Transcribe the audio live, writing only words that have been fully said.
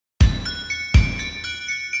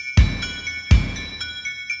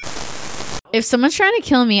If someone's trying to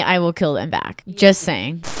kill me, I will kill them back. Just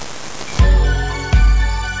saying.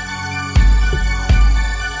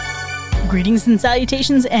 Greetings and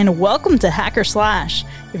salutations, and welcome to Hacker Slash.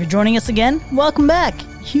 If you're joining us again, welcome back.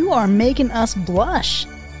 You are making us blush.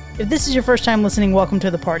 If this is your first time listening, welcome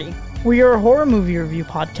to the party. We are a horror movie review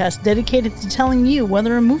podcast dedicated to telling you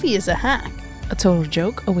whether a movie is a hack, a total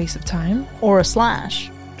joke, a waste of time, or a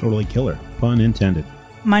slash. Totally killer. Pun intended.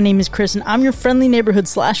 My name is Chris, and I'm your friendly neighborhood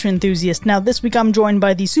slasher enthusiast. Now, this week I'm joined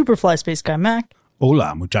by the Superfly Space Guy Mac.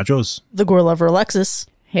 Hola, muchachos. The Gore Lover Alexis.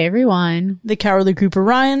 Hey, everyone. The Cowardly Creeper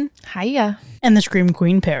Ryan. Hiya. And the Scream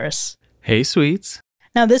Queen Paris. Hey, sweets.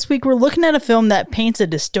 Now, this week we're looking at a film that paints a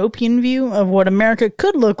dystopian view of what America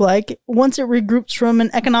could look like once it regroups from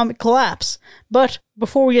an economic collapse. But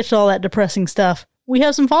before we get to all that depressing stuff, we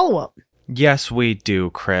have some follow-up. Yes, we do,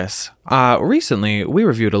 Chris. Recently, we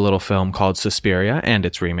reviewed a little film called Suspiria and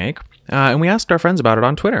its remake, and we asked our friends about it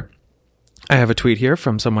on Twitter. I have a tweet here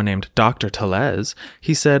from someone named Dr. Telez.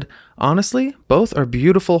 He said, "Honestly, both are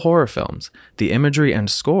beautiful horror films. The imagery and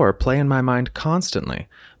score play in my mind constantly.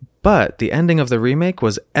 But the ending of the remake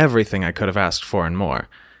was everything I could have asked for and more.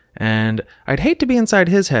 And I'd hate to be inside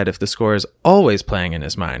his head if the score is always playing in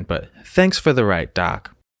his mind, but thanks for the right,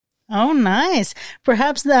 Doc." Oh, nice.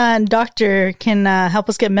 Perhaps the doctor can help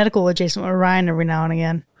us get medical adjacent with Ryan every now and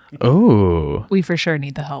again. Oh. We for sure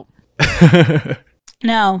need the help.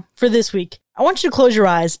 Now, for this week, I want you to close your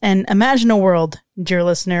eyes and imagine a world, dear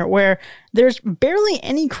listener, where there's barely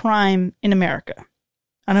any crime in America.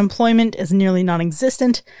 Unemployment is nearly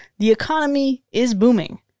non-existent. The economy is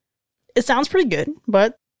booming. It sounds pretty good,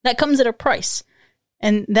 but that comes at a price.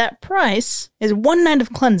 And that price is one night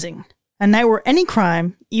of cleansing. A night where any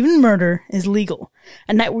crime, even murder, is legal.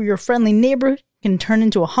 A night where your friendly neighbor can turn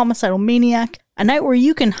into a homicidal maniac. A night where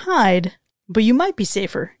you can hide, but you might be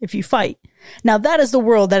safer if you fight. Now that is the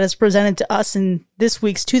world that is presented to us in this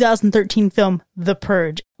week's 2013 film, The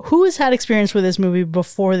Purge. Who has had experience with this movie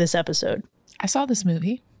before this episode? I saw this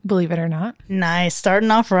movie, believe it or not. Nice,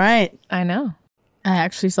 starting off right. I know. I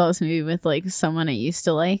actually saw this movie with someone I used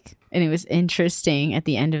to like, and it was interesting at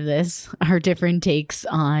the end of this, our different takes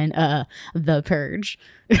on The Purge.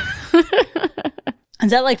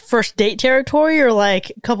 Is that first date territory or a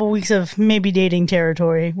couple weeks of maybe dating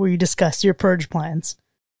territory where you discuss your purge plans?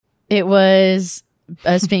 It was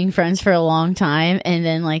us being friends for a long time, and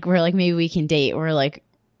then we're maybe we can date. We're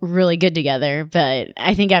really good together, but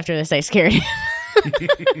I think after this I scared him.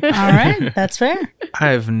 All right, that's fair.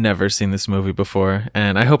 I've never seen this movie before,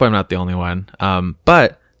 and I hope I'm not the only one.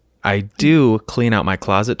 But I do clean out my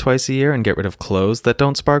closet twice a year and get rid of clothes that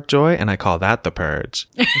don't spark joy, and I call that the purge.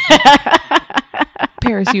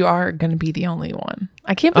 Paris, you are going to be the only one.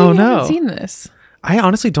 I can't believe you haven't seen this. I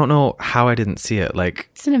honestly don't know how I didn't see it.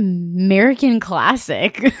 It's an American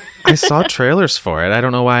classic. I saw trailers for it. I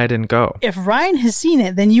don't know why I didn't go. If Ryan has seen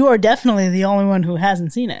it, then you are definitely the only one who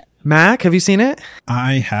hasn't seen it. Mac, have you seen it?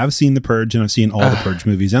 I have seen The Purge, and I've seen all the Purge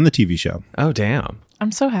movies and the TV show. Oh, damn.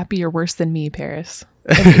 I'm so happy you're worse than me, Paris.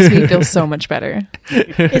 It makes me feel so much better.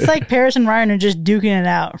 It's like Paris and Ryan are just duking it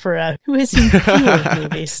out for who has seen fewer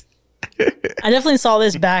movies. I definitely saw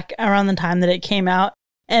this back around the time that it came out.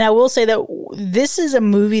 And I will say that this is a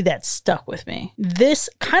movie that stuck with me. This,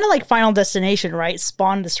 kind of like Final Destination, right,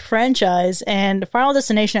 spawned this franchise. And Final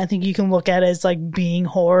Destination, I think you can look at it as being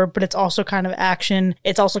horror, but it's also kind of action.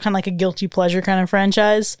 It's also kind of like a guilty pleasure kind of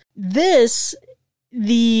franchise. This,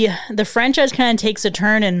 the franchise kind of takes a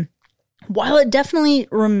turn, and while it definitely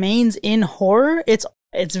remains in horror, it's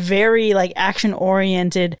very action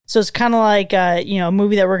oriented. So it's kind of like a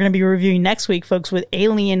movie that we're going to be reviewing next week, folks, with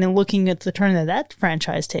Alien, and looking at the turn that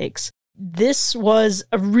franchise takes. This was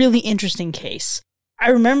a really interesting case. I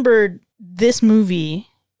remembered this movie,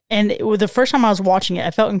 and the first time I was watching it,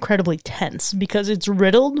 I felt incredibly tense because it's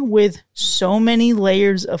riddled with so many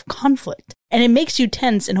layers of conflict. And it makes you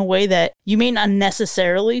tense in a way that you may not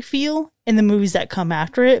necessarily feel in the movies that come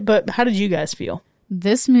after it. But how did you guys feel?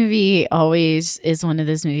 This movie always is one of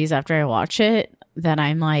those movies after I watch it that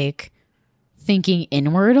I'm thinking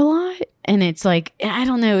inward a lot. And it's I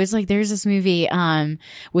don't know. It's there's this movie,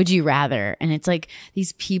 Would You Rather? And it's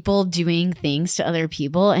these people doing things to other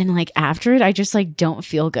people. And after it, I just don't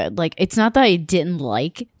feel good. It's not that I didn't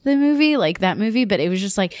like the movie, that movie, but it was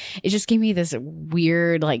just it just gave me this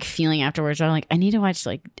weird feeling afterwards. Where I'm I need to watch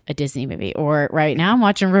a Disney movie, or right now I'm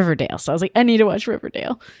watching Riverdale. So I was I need to watch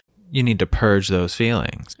Riverdale. You need to purge those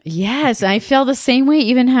feelings. Yes, I feel the same way.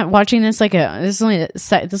 Even watching this, this will be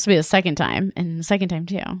the second time, and the second time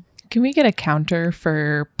too. Can we get a counter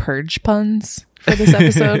for purge puns for this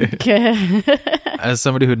episode? As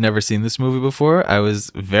somebody who'd never seen this movie before, I was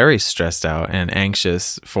very stressed out and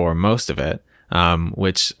anxious for most of it,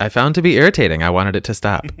 which I found to be irritating. I wanted it to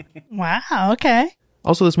stop. Wow. Okay.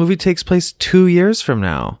 Also, this movie takes place 2 years from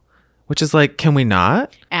now, which is like, can we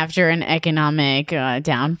not? After an economic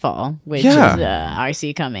downfall, which Yeah. is I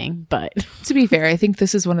see coming. But To be fair, I think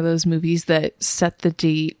this is one of those movies that set the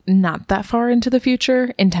date not that far into the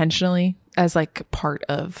future intentionally as like part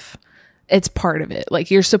of it. Like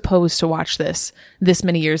you're supposed to watch this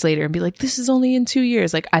many years later and be like, this is only in 2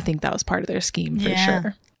 years. Like I think that was part of their scheme for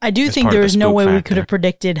sure. I do It's think part of there the was no spook way we factor. could have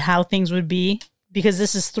predicted how things would be, because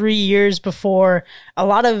this is 3 years before a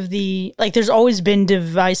lot of the, like, there's always been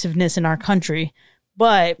divisiveness in our country,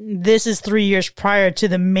 but this is 3 years prior to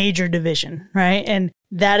the major division, right? And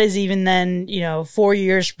that is even then, 4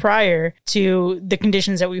 years prior to the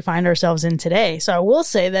conditions that we find ourselves in today. So I will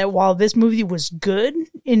say that while this movie was good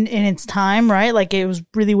in its time, right? Like it was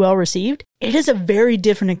really well received, it is a very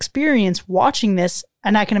different experience watching this.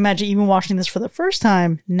 And I can imagine even watching this for the first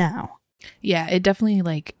time now. Yeah, it definitely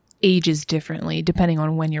like ages differently depending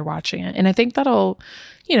on when you're watching it. And I think that'll,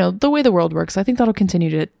 the way the world works, I think that'll continue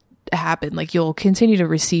to happen. Like you'll continue to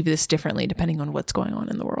receive this differently depending on what's going on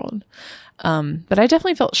in the world. But I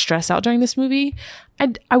definitely felt stressed out during this movie.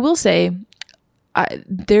 I will say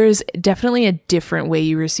there's definitely a different way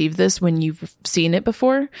you receive this when you've seen it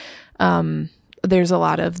before. There's a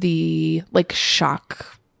lot of the like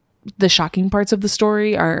the shocking parts of the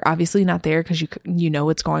story are obviously not there because you know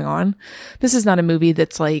what's going on. This is not a movie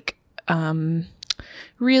that's like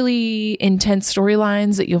really intense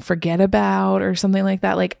storylines that you'll forget about or something like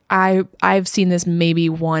that. Like I've seen this maybe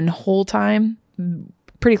one whole time,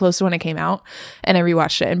 pretty close to when it came out, and I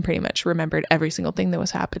rewatched it and pretty much remembered every single thing that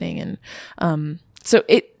was happening. And so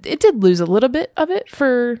it did lose a little bit of it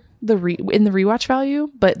for in the rewatch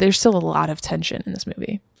value, but there's still a lot of tension in this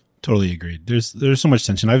movie. Totally agreed. There's so much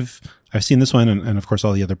tension. I've seen this one and of course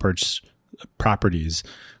all the other Purge properties,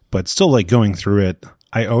 but still like going through it,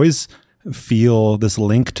 I always feel this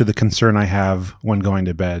link to the concern I have when going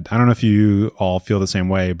to bed. I don't know if you all feel the same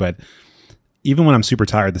way, but even when I'm super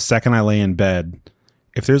tired, the second I lay in bed,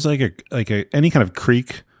 if there's like any kind of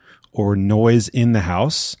creak or noise in the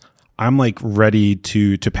house, I'm like ready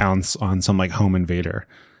to pounce on some like home invader.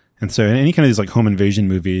 And so in any kind of these like home invasion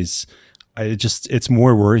movies, it's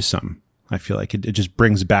more worrisome. I feel like it just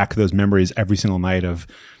brings back those memories every single night of,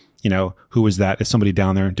 who was that? Is somebody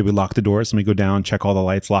down there? Did we lock the door? Somebody go down, check all the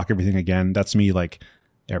lights, lock everything again. That's me like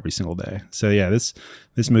every single day. So yeah, this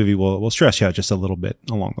movie will stress you out just a little bit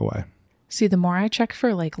along the way. See, the more I check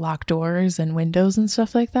for like locked doors and windows and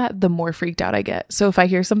stuff like that, the more freaked out I get. So if I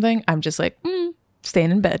hear something, I'm just like,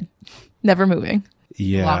 staying in bed, never moving.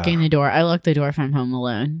 Yeah. locking the door. I lock the door if I'm home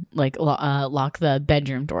alone. Like lock the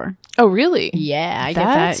bedroom door. Oh, really? Yeah, I get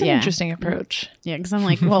That's that. an Yeah, interesting approach. yeah. Because I'm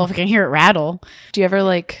like, well, if I can hear it rattle. Do you ever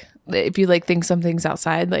like, if you like think something's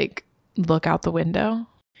outside, like look out the window?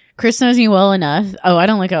 Chris knows me well enough. Oh, I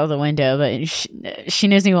don't look out the window, but she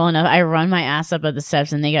knows me well enough. I run my ass up at the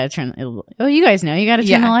steps, and they gotta turn. Oh, you guys know you gotta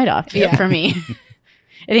turn the light off. Yeah. For me,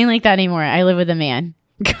 it ain't like that anymore. I live with a man.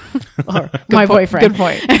 Or my boyfriend. Good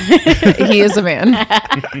point. He is a man.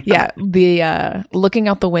 Yeah, the looking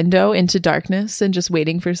out the window into darkness and just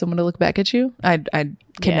waiting for someone to look back at you. I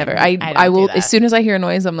can never. I don't will do that. as soon as I hear a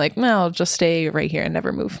noise, I'm like, well, I'll just stay right here and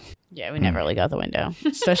never move. Yeah, we never look out the window,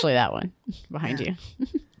 especially that one behind you.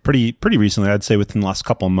 Pretty recently, I'd say within the last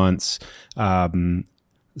couple of months,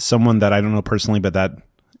 someone that I don't know personally, but that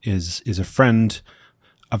is a friend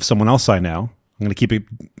of someone else I know. I'm going to keep it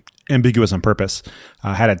ambiguous on purpose.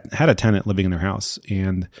 Had a tenant living in their house,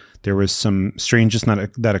 and there was some strangeness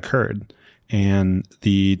that occurred, and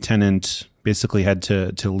the tenant basically had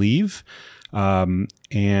to leave.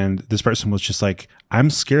 And this person was just like, I'm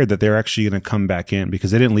scared that they're actually going to come back in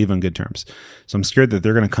because they didn't leave on good terms. So I'm scared that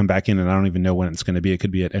they're going to come back in, and I don't even know when it's going to be. It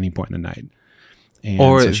could be at any point in the night. And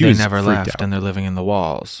Or so she they was never freaked left out. and they're living in the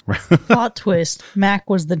walls. Plot twist. Mac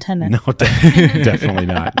was the tenant. No, definitely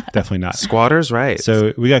not. Definitely not. Squatters' rights.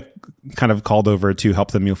 So we got kind of called over to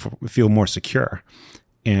help them feel more secure.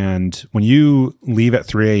 And when you leave at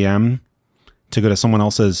 3 a.m. to go to someone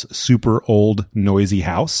else's super old, noisy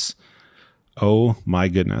house, oh my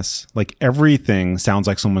goodness. Like everything sounds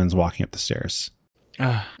like someone's walking up the stairs.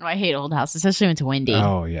 I hate old houses, especially when it's windy.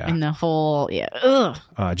 Oh yeah. And the whole ugh.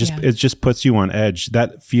 It just puts you on edge.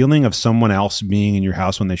 That feeling of someone else being in your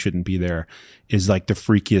house when they shouldn't be there is like the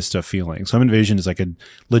freakiest of feelings. Home invasion is like a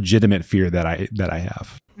legitimate fear that I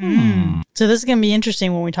have. So this is going to be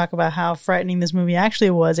interesting when we talk about how frightening this movie actually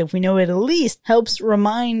was, if we know it at least helps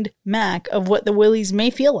remind Mac of what the Willies may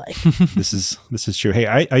feel like. This is true. Hey,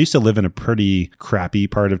 I used to live in a pretty crappy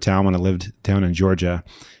part of town when I lived down in Georgia,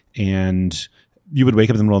 and you would wake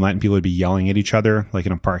up in the middle of the night and people would be yelling at each other, like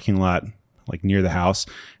in a parking lot, like near the house.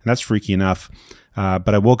 And that's freaky enough.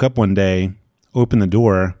 But I woke up one day, opened the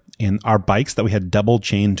door, and our bikes that we had double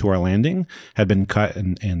chained to our landing had been cut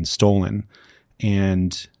and stolen.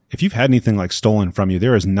 And if you've had anything like stolen from you,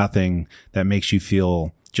 there is nothing that makes you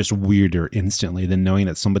feel just weirder instantly than knowing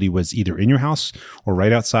that somebody was either in your house or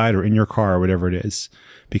right outside or in your car or whatever it is.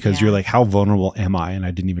 Because you're like, how vulnerable am I? And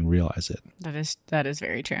I didn't even realize it. That is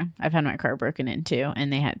very true. I've had my car broken into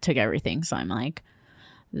and they took everything. So I'm like,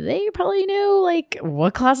 they probably knew like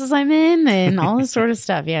what classes I'm in and all this sort of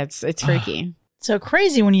stuff. Yeah, it's freaky. So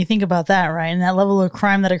crazy when you think about that, right? And that level of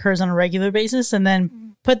crime that occurs on a regular basis, and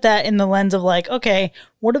then put that in the lens of like, okay,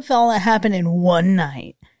 what if all that happened in one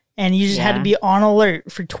night? And you just had to be on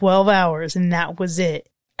alert for 12 hours and that was it.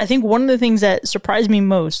 I think one of the things that surprised me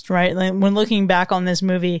most, right, like when looking back on this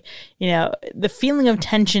movie, you know, the feeling of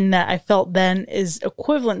tension that I felt then is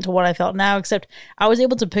equivalent to what I felt now, except I was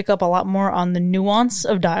able to pick up a lot more on the nuance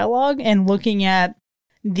of dialogue and looking at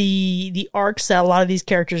the arcs that a lot of these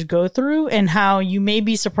characters go through and how you may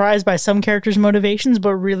be surprised by some characters' motivations,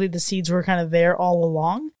 but really the seeds were kind of there all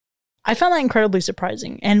along. I found that incredibly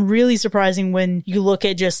surprising, and really surprising when you look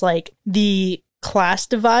at just like the class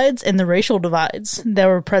divides and the racial divides that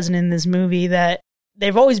were present in this movie, that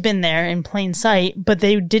they've always been there in plain sight, but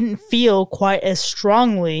they didn't feel quite as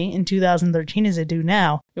strongly in 2013 as they do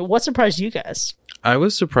now. What surprised you guys? I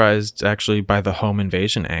was surprised actually by the home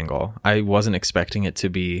invasion angle. I wasn't expecting it to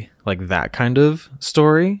be like that kind of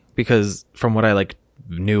story, because from what I like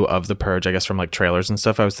knew of The Purge, I guess from like trailers and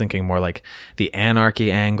stuff, I was thinking more like the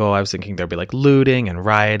anarchy angle. I was thinking there'd be like looting and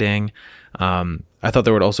rioting. I thought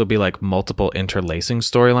there would also be like multiple interlacing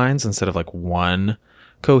storylines instead of like one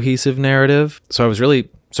cohesive narrative. So I was really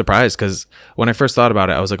surprised, because when I first thought about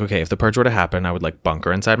it, I was like, okay, if the purge were to happen, I would like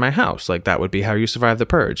bunker inside my house. Like that would be how you survive the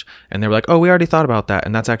purge. And they were like, oh, we already thought about that,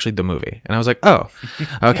 and that's actually the movie. And I was like, oh,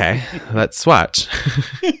 okay, let's watch.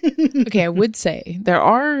 Okay, I would say there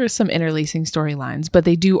are some interlacing storylines, but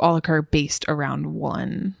they do all occur based around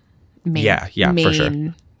one main, for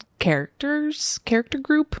sure. character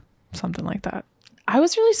group, something like that. I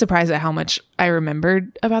was really surprised at how much I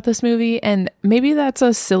remembered about this movie, and maybe that's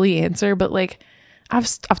a silly answer, but like I've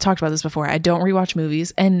talked about this before. I don't rewatch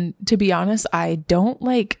movies, and to be honest, I don't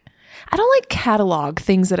like catalog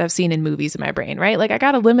things that I've seen in movies in my brain, right? Like I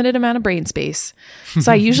got a limited amount of brain space, so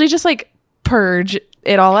I usually just like purge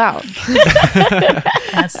it all out.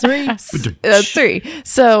 That's three. That's three.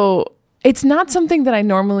 So it's not something that I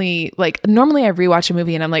normally like. Normally I rewatch a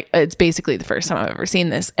movie and I'm like, it's basically the first time I've ever seen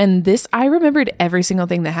this. And this, I remembered every single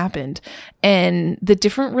thing that happened, and the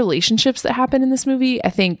different relationships that happen in this movie, I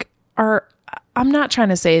think are, I'm not trying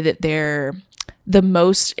to say that they're the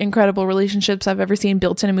most incredible relationships I've ever seen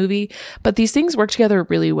built in a movie, but these things work together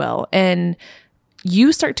really well. And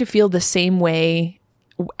you start to feel the same way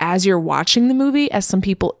as you're watching the movie as some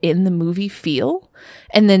people in the movie feel,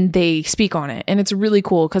 and then they speak on it. And it's really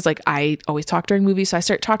cool because like I always talk during movies, so I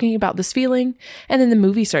start talking about this feeling, and then the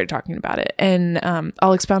movie started talking about it. And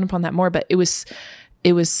I'll expound upon that more, but it was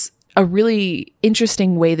a really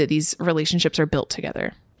interesting way that these relationships are built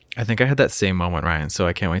together. I think I had that same moment, Ryan, so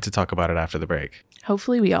I can't wait to talk about it after the break.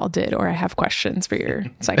 Hopefully we all did, or I have questions for your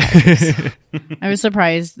psychiatrist. I was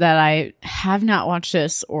surprised that I have not watched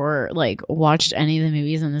this or like watched any of the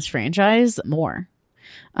movies in this franchise more.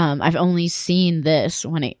 I've only seen this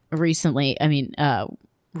when it recently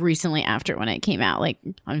after when it came out, like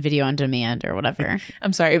on video on demand or whatever.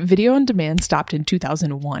 I'm sorry, video on demand stopped in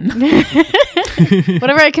 2001.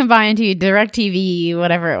 Whatever I can buy on TV, DirecTV,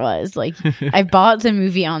 whatever it was. Like I bought the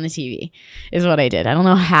movie on the TV is what I did. I don't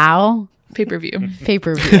know how. Pay-per-view.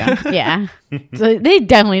 Yeah. So they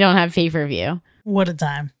definitely don't have pay-per-view. What a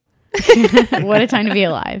time. What a time to be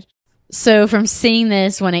alive. So from seeing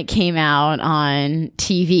this when it came out on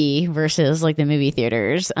TV versus like the movie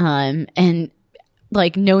theaters, and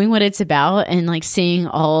like knowing what it's about and like seeing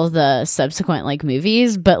all the subsequent like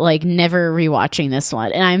movies, but like never rewatching this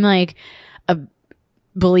one. And I'm like a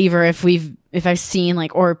believer if I've seen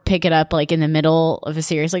like or pick it up like in the middle of a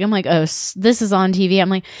series, like I'm like, oh, this is on TV. I'm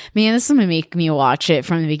like, man, this is gonna make me watch it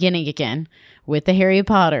from the beginning again. with the Harry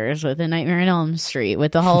Potters, with the Nightmare on Elm Street,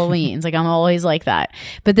 with the Halloweens. Like I'm always like that.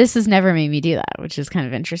 But this has never made me do that, which is kind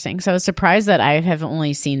of interesting. So I was surprised that I have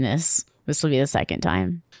only seen this. This will be the second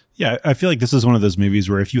time. Yeah, I feel like this is one of those movies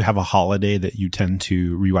where if you have a holiday that you tend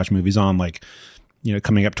to rewatch movies on, like, you know,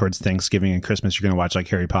 coming up towards Thanksgiving and Christmas, you're going to watch like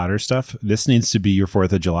Harry Potter stuff. This needs to be your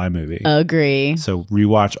 4th of July movie. Agree. So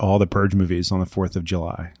rewatch all the Purge movies on the 4th of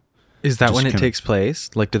July. Is that Just when it kinda- takes place?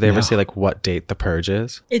 Like, do they ever No. say like what date the purge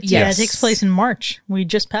is? Yeah, it Yes. takes place in March. We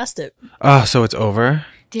just passed it. Oh, so it's over?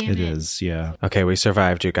 Damn It is, yeah. Okay, we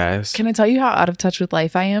survived, you guys. Can I tell you how out of touch with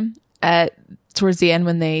life I am at towards the end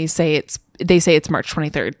when they say it's March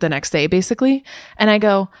 23rd the next day basically, and I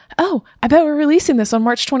go, "Oh, I bet we're releasing this on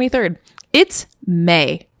March 23rd. It's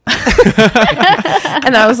May."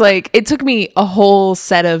 And I was like, it took me a whole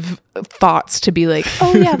set of thoughts to be like,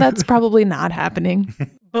 "Oh yeah, that's probably not happening."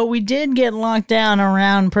 But we did get locked down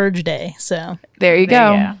around Purge Day. So There you There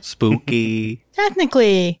go. you go. Spooky.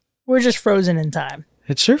 technically, we're just frozen in time.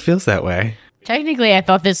 It sure feels that way. Technically, I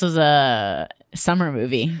thought this was a summer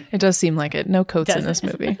movie. It does seem like it. No coats in Doesn't this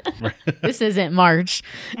movie. This isn't March.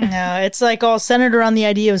 No, it's like all centered around the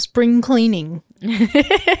idea of spring cleaning.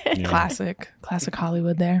 Yeah. Classic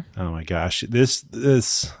Hollywood there. Oh my gosh. This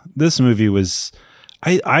movie was,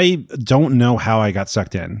 I don't know how I got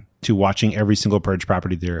sucked in to watching every single Purge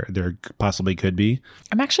property there possibly could be.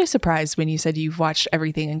 I'm actually surprised when you said you've watched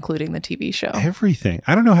everything, including the TV show. Everything.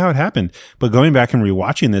 I don't know how it happened, but going back and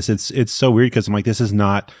rewatching this, it's so weird because I'm like, this is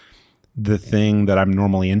not the thing that I'm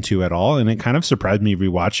normally into at all. And it kind of surprised me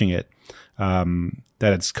rewatching it,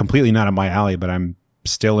 that it's completely not up my alley, but I'm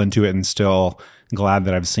still into it and still glad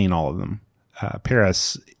that I've seen all of them.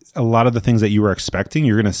 Paris, a lot of the things that you were expecting,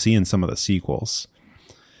 you're going to see in some of the sequels.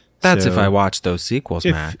 That's So if I watch those sequels,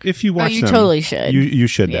 Mac. if you watch you them, totally should. You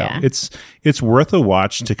should though. Yeah. It's worth a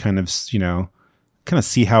watch to kind of,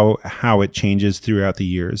 see how it changes throughout the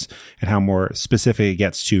years and how more specific it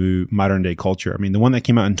gets to modern day culture. I mean, the one that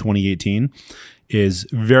came out in 2018 is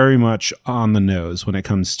very much on the nose when it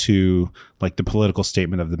comes to like the political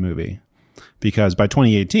statement of the movie. Because by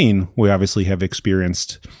 2018, we obviously have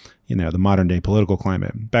experienced, the modern day political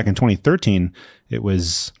climate. Back in 2013, it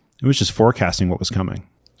was just forecasting what was coming.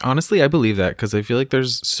 Honestly, I believe that because I feel like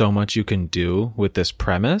there's so much you can do with this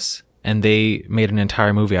premise, and they made an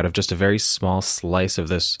entire movie out of just a very small slice of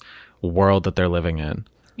this world that they're living in.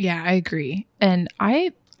 Yeah, I agree. And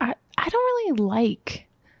I don't really like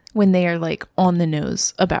when they are like on the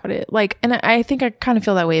nose about it. Like, and I think I kind of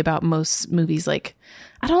feel that way about most movies. Like,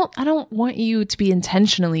 I don't want you to be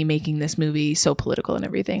intentionally making this movie so political and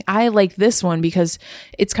everything. I like this one because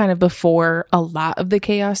it's kind of before a lot of the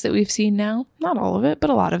chaos that we've seen now. Not all of it, but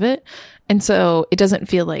a lot of it. And so it doesn't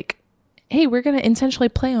feel like, hey, we're going to intentionally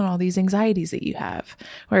play on all these anxieties that you have.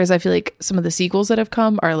 Whereas I feel like some of the sequels that have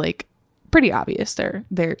come are like pretty obvious. They're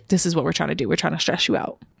this is what we're trying to do. We're trying to stress you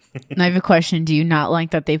out. And I have a question. Do you not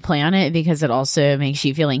like that they play on it because it also makes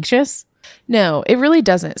you feel anxious? No, it really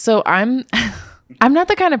doesn't. So I'm not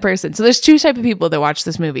the kind of person. So there's two type of people that watch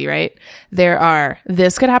this movie, right? There are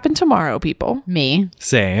this could happen tomorrow people, Me.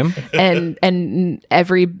 Same. and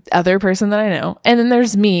every other person that I know. And then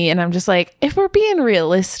there's me, and I'm just like, if we're being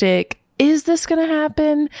realistic, is this going to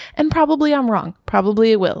happen? And probably I'm wrong.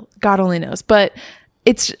 Probably it will. God only knows. But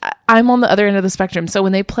I'm on the other end of the spectrum. So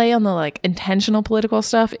when they play on the like intentional political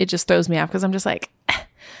stuff, it just throws me off because I'm just like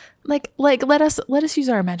let us use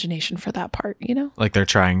our imagination for that part, Like they're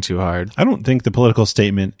trying too hard. I don't think the political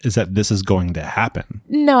statement is that this is going to happen.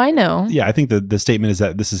 No, I know. Yeah, I think the statement is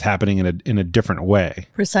that this is happening in a different way.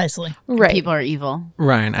 Precisely. Right. People are evil.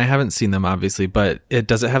 Ryan, I haven't seen them obviously, but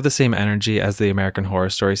does it have the same energy as the American Horror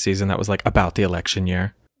Story season that was like about the election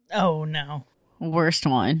year? Oh, no. Worst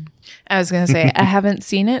one. I was going to say, I haven't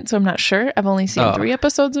seen it, so I'm not sure. I've only seen Oh. 3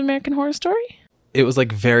 episodes of American Horror Story. It was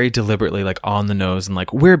like very deliberately like on the nose and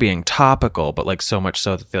like we're being topical, but like so much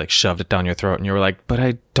so that they like shoved it down your throat and you were like, but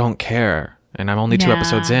I don't care. And I'm only 2 Nah.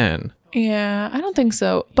 episodes in. Yeah, I don't think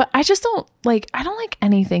so. But I just don't like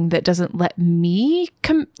anything that doesn't let me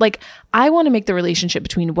I want to make the relationship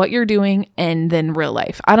between what you're doing and then real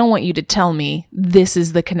life. I don't want you to tell me this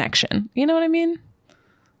is the connection. You know what I mean?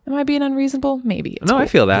 Am I being unreasonable? Maybe. It's No, I cool.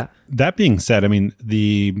 feel that. That being said, I mean,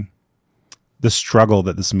 the struggle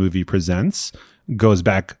that this movie presents goes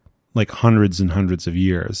back like hundreds and hundreds of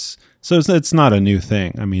years. So it's not a new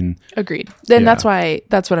thing. I mean, Agreed. Then Yeah.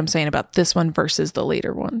 that's what I'm saying about this one versus the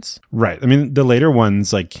later ones. right. I mean, the later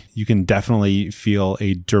ones, like you can definitely feel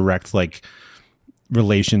a direct like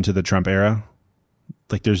relation to the Trump era.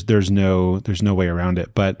 Like there's no way around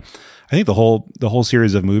it. But I think the whole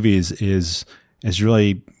series of movies is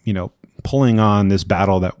really, pulling on this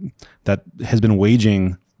battle that has been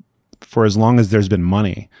waging for as long as there's been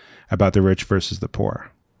money about the rich versus the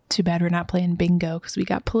poor. Too bad we're not playing bingo because we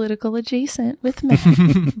got political adjacent with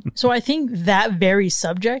Matt. So I think that very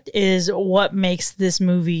subject is what makes this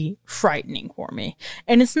movie frightening for me.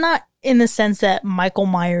 And it's not in the sense that Michael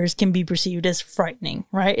Myers can be perceived as frightening,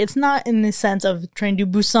 right? It's not in the sense of Train to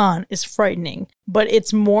Busan is frightening, but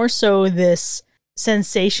it's more so this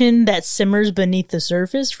sensation that simmers beneath the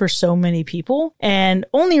surface for so many people. And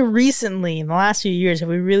only recently, in the last few years, have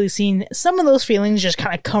we really seen some of those feelings just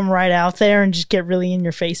kind of come right out there and just get really in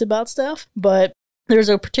your face about stuff. But there's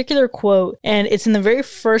a particular quote, and it's in the very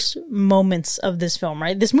first moments of this film,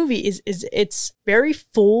 right? This movie it's very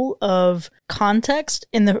full of context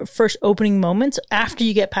in the first opening moments after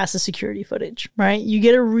you get past the security footage, right? You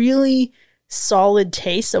get a really solid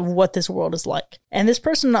taste of what this world is like. And this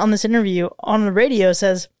person on this interview on the radio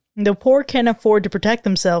says, the poor can't afford to protect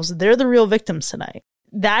themselves. They're the real victims tonight.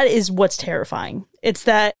 That is what's terrifying. It's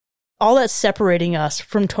that all that's separating us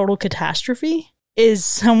from total catastrophe is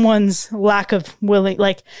someone's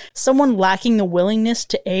someone lacking the willingness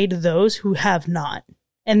to aid those who have not.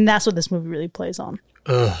 And that's what this movie really plays on.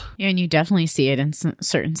 Yeah, and you definitely see it in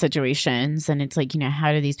certain situations. And it's like,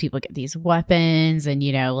 how do these people get these weapons? And,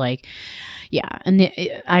 yeah. And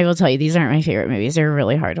I will tell you, these aren't my favorite movies. They're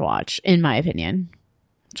really hard to watch, in my opinion.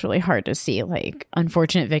 It's really hard to see,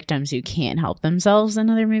 unfortunate victims who can't help themselves in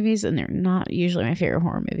other movies. And they're not usually my favorite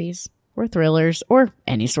horror movies or thrillers or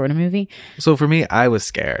any sort of movie. So for me, I was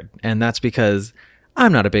scared. And that's because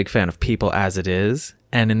I'm not a big fan of people as it is.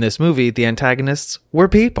 And in this movie, the antagonists were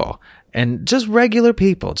people. And just regular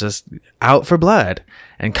people, just out for blood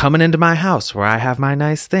and coming into my house where I have my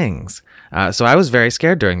nice things. So I was very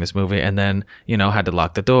scared during this movie, and then, had to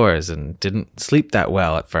lock the doors and didn't sleep that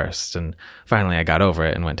well at first. And finally I got over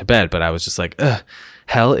it and went to bed, but I was just like, ugh,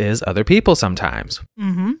 hell is other people sometimes.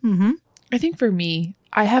 Mm-hmm, mm-hmm. I think for me,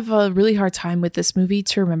 I have a really hard time with this movie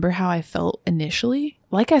to remember how I felt initially.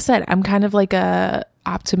 Like I said, I'm kind of like a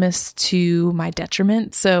optimist to my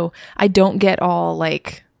detriment. So I don't get all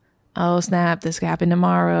oh snap, this could happen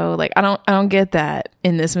tomorrow. I don't get that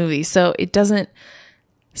in this movie. So it doesn't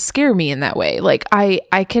scare me in that way.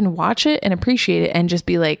 I can watch it and appreciate it and just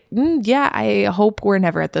be like, yeah, I hope we're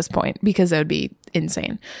never at this point, because that would be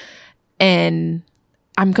insane. And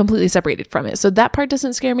I'm completely separated from it. So that part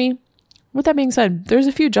doesn't scare me. With that being said, there's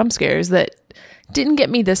a few jump scares that didn't get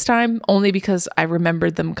me this time, only because I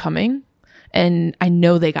remembered them coming. And I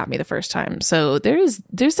know they got me the first time. So there's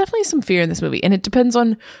definitely some fear in this movie. And it depends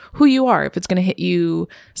on who you are, if it's going to hit you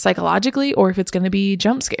psychologically or if it's going to be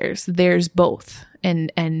jump scares. There's both.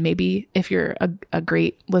 And maybe if you're a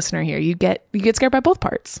great listener here, you get scared by both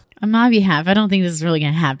parts. On my behalf, I don't think this is really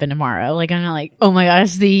going to happen tomorrow. I'm not like, oh my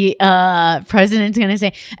gosh, the president's going to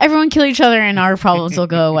say, everyone kill each other and our problems will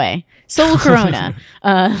go away. So will Corona.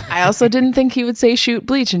 I also didn't think he would say shoot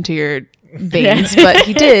bleach into your veins, but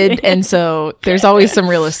he did, and so there's always some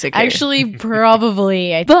realistic here. Actually,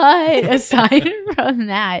 probably. But aside from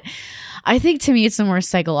that, I think to me it's more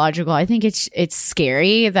psychological. I think it's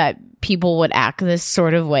scary that people would act this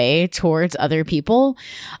sort of way towards other people.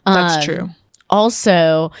 That's true.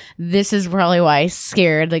 Also, this is probably why I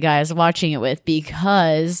scared the guys watching it with,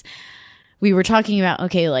 because we were talking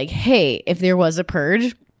about, hey, if there was a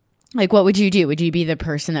purge, what would you do? Would you be the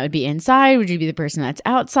person that would be inside? Would you be the person that's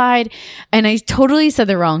outside? And I totally said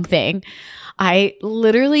the wrong thing. I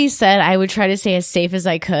literally said I would try to stay as safe as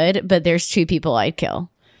I could, but there's 2 people I'd kill.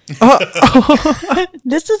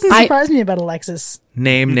 This doesn't surprise me about Alexis.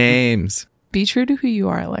 Name names. Be true to who you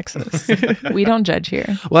are, Alexis. We don't judge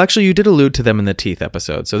here. Well, actually, you did allude to them in the teeth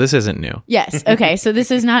episode, so this isn't new. Yes. Okay. So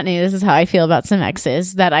this is not new. This is how I feel about some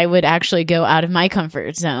exes, that I would actually go out of my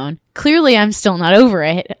comfort zone. Clearly, I'm still not over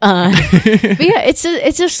it. But yeah, it's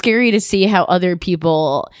just scary to see how other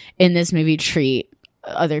people in this movie treat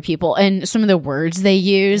other people, and some of the words they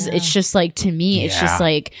use. Yeah. It's just to me, it's just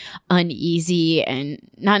uneasy and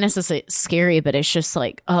not necessarily scary, but it's just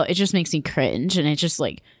it just makes me cringe, and it's just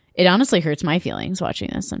it honestly hurts my feelings watching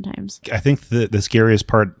this sometimes. I think the scariest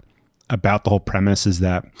part about the whole premise is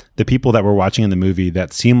that the people that we're watching in the movie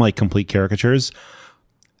that seem like complete caricatures,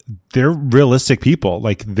 they're realistic people.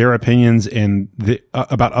 Their opinions and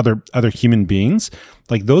about other human beings,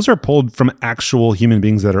 those are pulled from actual human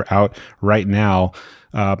beings that are out right now,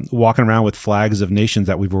 walking around with flags of nations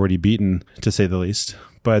that we've already beaten, to say the least.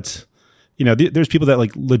 But there's people that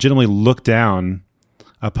legitimately look down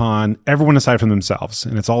upon everyone aside from themselves,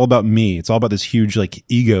 and it's all about me. It's all about this huge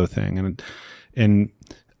ego thing, and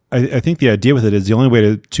I think the idea with it is the only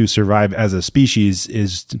way to survive as a species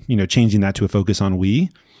is changing that to a focus on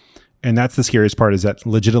we, and that's the scariest part, is that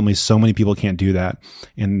legitimately so many people can't do that,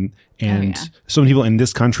 and so many people in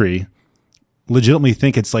this country legitimately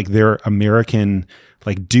think it's like their American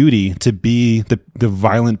like duty to be the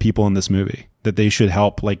violent people in this movie, that they should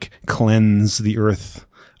help like cleanse the earth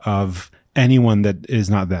of anyone that is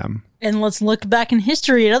not them. And let's look back in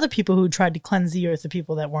history at other people who tried to cleanse the earth of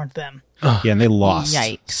people that weren't them. Yeah, and they lost.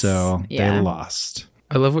 Yikes. So Yeah. they lost.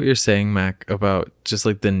 I love what you're saying, Mac, about just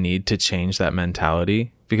like the need to change that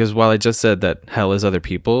mentality. Because while I just said that hell is other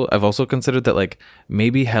people, I've also considered that like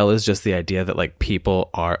maybe hell is just the idea that like people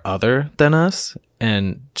are other than us.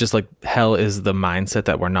 And just like hell is the mindset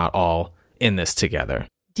that we're not all in this together.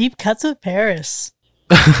 Deep cuts of Paris.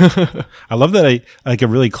 I love that like a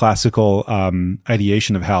really classical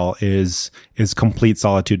ideation of hell is complete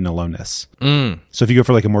solitude and aloneness. So if you go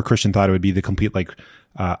for like a more Christian thought, it would be the complete like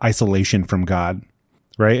isolation from God,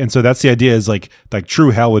 right? And so that's the idea, is like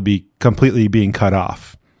true hell would be completely being cut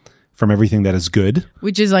off from everything that is good,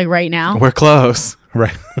 Which is like right now. We're close.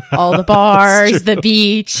 right? All the bars, the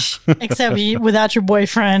beach. Except without your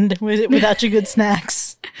boyfriend, without your good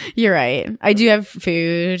snacks. You're right. I do have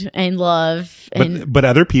food and love and But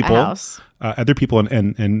other people, a house.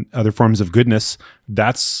 And other forms of goodness,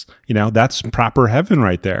 that's proper heaven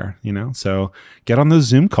right there, so get on those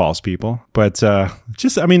Zoom calls, people. But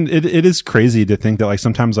it is crazy to think that like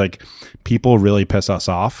sometimes like people really piss us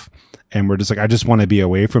off and we're just like, I just want to be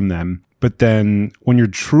away from them. But then when you're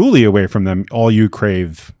truly away from them, all you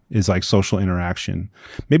crave is like social interaction.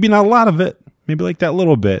 Maybe not a lot of it, maybe like that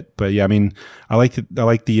little bit. But yeah, I mean, I like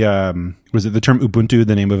the was it the term Ubuntu,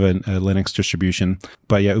 the name of a Linux distribution?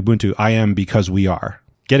 But yeah, Ubuntu, I am because we are.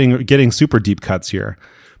 Getting super deep cuts here.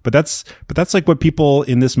 But that's like what people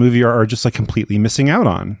in this movie are just like completely missing out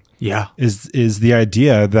on. Yeah. Is the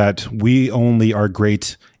idea that we only are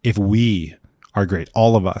great if we are great,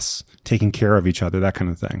 all of us taking care of each other, that kind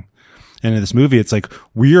of thing. And in this movie, it's like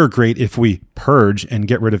we are great if we purge and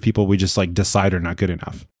get rid of people we just like decide are not good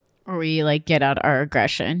enough. Or we like get out our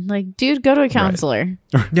aggression. Like, dude, go to a counselor.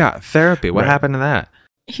 Yeah. Therapy. What Right. happened to that?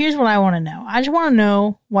 Here's what I want to know. I just want to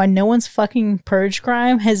know why no one's fucking purge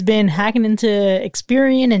crime has been hacking into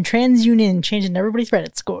Experian and TransUnion and changing everybody's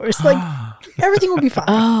Reddit scores. Like, everything will be fine.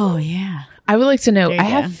 Oh, yeah. I would like to know, There you I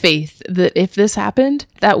have go. faith that if this happened,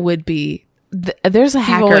 that would be, there's a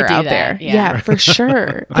People would hacker do out that, there. yeah. Yeah, for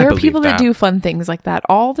sure. I There are believe people that that. do fun things like that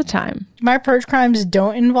all the time. My purge crimes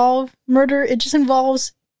don't involve murder. It just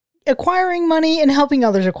involves acquiring money and helping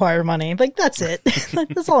others acquire money. Like, that's it.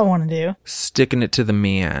 That's all I want to do. Sticking it to the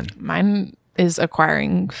man. Mine is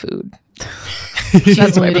acquiring food. She's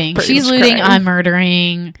That's my looting. purge She's looting. crime. I'm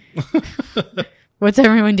murdering. What's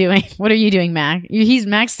everyone doing? What are you doing, Mac?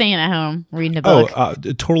 Mac's staying at home reading a book.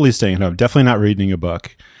 Totally staying at home. Definitely not reading a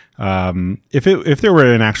book. If there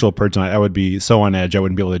were an actual purge night, I would be so on edge I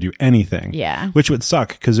wouldn't be able to do anything. Yeah. Which would suck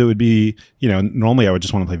because it would be, normally I would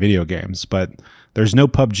just want to play video games, but there's no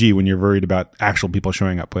PUBG when you're worried about actual people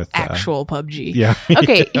showing up with Actual PUBG. Yeah.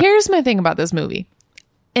 Okay, here's my thing about this movie.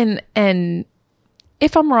 And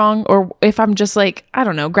if I'm wrong, or if I'm just like, I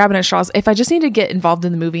don't know, grabbing at straws, if I just need to get involved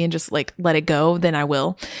in the movie and just like let it go, then I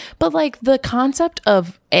will. But like the concept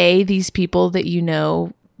of these people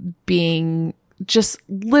that being just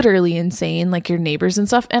literally insane, like your neighbors and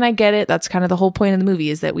stuff. And I get it. That's kind of the whole point of the movie,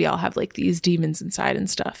 is that we all have like these demons inside and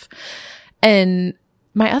stuff. And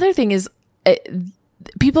my other thing is,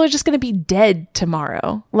 people are just going to be dead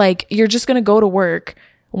tomorrow. Like, you're just going to go to work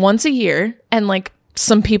once a year and like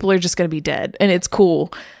some people are just going to be dead, and it's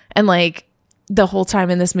cool. And like the whole time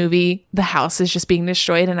in this movie, the house is just being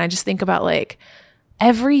destroyed. And I just think about like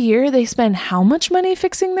every year they spend how much money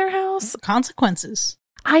fixing their house? Consequences.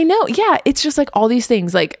 I know. Yeah. It's just like all these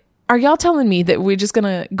things. Like, are y'all telling me that we're just going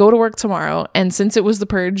to go to work tomorrow, and since it was the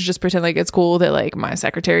purge, just pretend like it's cool that like my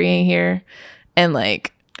secretary ain't here and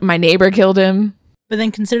like my neighbor killed him? But then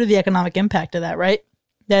consider the economic impact of that, right?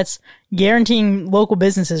 That's guaranteeing local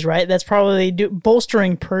businesses, right? That's probably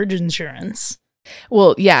bolstering purge insurance.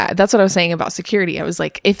 Well, yeah, that's what I was saying about security. I was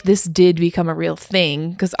like, if this did become a real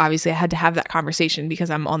thing, because obviously I had to have that conversation because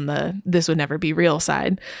I'm on the this would never be real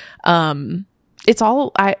side. It's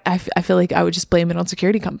all, I feel like I would just blame it on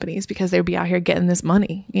security companies because they'd be out here getting this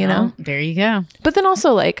money, you know? Oh, there you go. But then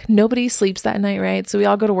also, like, nobody sleeps that night, right? So we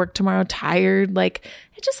all go to work tomorrow tired. Like,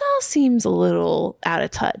 it just all seems a little out of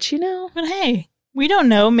touch, you know? But hey, we don't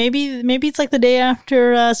know. Maybe it's like the day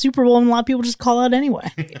after Super Bowl and a lot of people just call out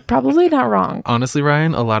anyway. Probably not wrong. Honestly,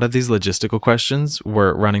 Ryan, a lot of these logistical questions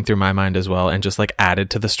were running through my mind as well, and just like added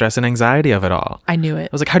to the stress and anxiety of it all. I knew I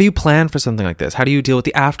it. was like, how do you plan for something like this? How do you deal with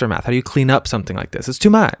the aftermath? How do you clean up something like this? It's too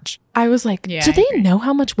much. I was like, Yeah, do I they agree. know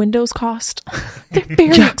how much windows cost? They're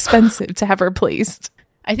very expensive to have replaced.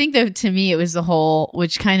 I think though, to me, it was the whole,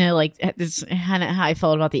 which kind of like, this kind of how I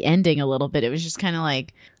felt about the ending a little bit. It was just kind of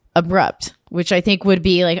like, abrupt, which I think would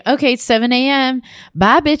be like, okay, it's 7 a.m.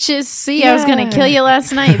 Bye, bitches. See, I was going to kill you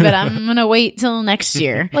last night, but I'm going to wait till next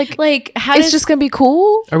year. Like how It's just going to be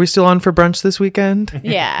cool. Are we still on for brunch this weekend?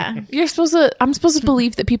 yeah. I'm supposed to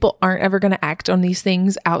believe that people aren't ever going to act on these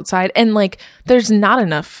things outside. And like, there's not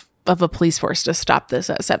enough of a police force to stop this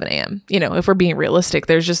at 7 a.m. You know, if we're being realistic,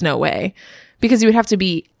 there's just no way. Because you would have to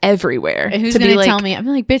be everywhere. Who's to going be to like, tell me? I'm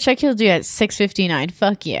like, bitch, I killed you at 6:59.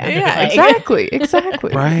 Fuck yeah. Yeah, Like-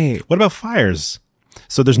 exactly. Right. What about fires?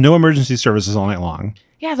 So there's no emergency services all night long.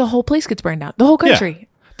 Yeah, the whole place gets burned out. The whole country.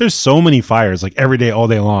 There's so many fires, like every day, all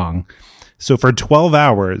day long. So for 12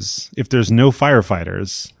 hours, if there's no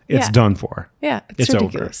firefighters, it's Yeah. done for. Yeah, It's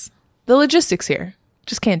ridiculous. The logistics here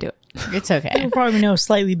just can't do it. It's okay. We'll probably know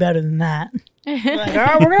slightly better than that. Like, all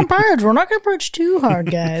right, we're going to purge. We're not going to purge too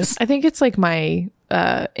hard, guys. I think it's like my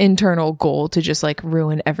internal goal to just like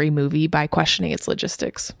ruin every movie by questioning its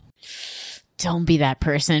logistics. Don't be that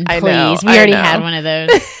person, I please. know, We I already know. had one of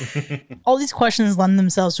those. All these questions lend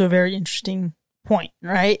themselves to a very interesting point,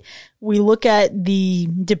 right? We look at the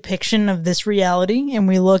depiction of this reality and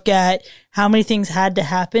we look at how many things had to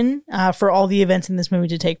happen for all the events in this movie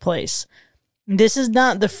to take place. This is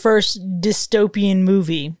not the first dystopian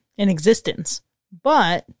movie in existence,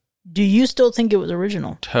 but do you still think it was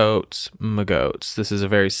original? Totes magoats. This is a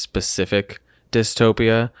very specific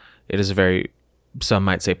dystopia. It is a very, some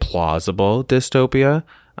might say, plausible dystopia.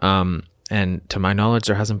 And to my knowledge,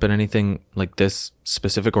 there hasn't been anything like this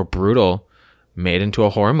specific or brutal made into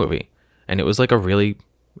a horror movie. And it was like a really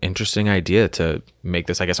interesting idea to make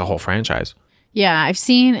this, I guess, a whole franchise. Yeah, I've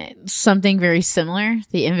seen something very similar,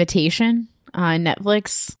 The Invitation on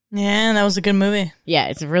Netflix. Yeah, that was a good movie. Yeah,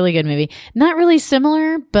 it's a really good movie. Not really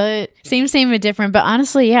similar, but same, but different. But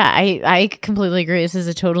honestly, yeah, I completely agree. This is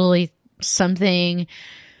a totally something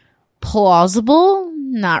plausible.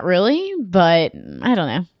 Not really, but I don't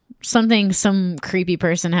know. Something some creepy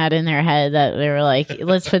person had in their head that they were like,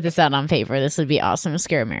 let's put this out on paper. This would be awesome to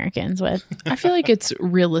scare Americans with. I feel like it's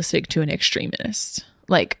realistic to an extremist.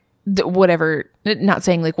 Like, whatever, not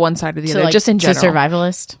saying like one side or the other, just in general. To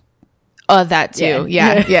survivalist. That too.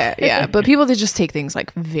 Yeah. But people that just take things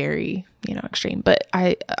like very, extreme. But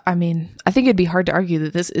I mean, I think it'd be hard to argue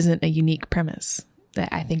that this isn't a unique premise. That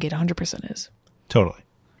I think it 100% is. Totally.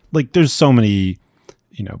 Like there's so many,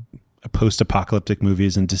 post-apocalyptic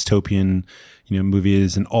movies and dystopian,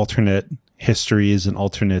 movies and alternate histories and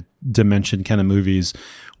alternate dimension kind of movies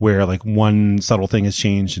where like one subtle thing has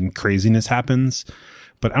changed and craziness happens.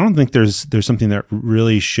 But I don't think there's something that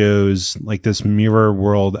really shows like this mirror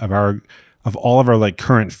world of all of our like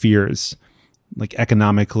current fears, like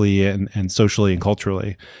economically and socially and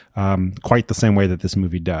culturally, quite the same way that this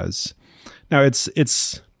movie does. Now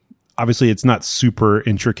it's obviously it's not super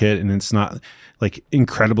intricate and it's not like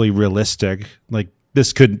incredibly realistic. Like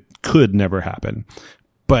this could never happen,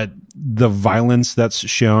 but the violence that's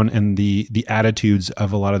shown and the attitudes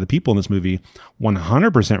of a lot of the people in this movie,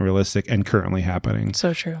 100% realistic and currently happening.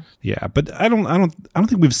 So true. Yeah, but I don't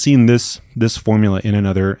think we've seen this formula in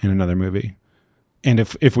another movie. And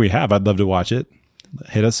if we have, I'd love to watch it.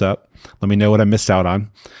 Hit us up. Let me know what I missed out on.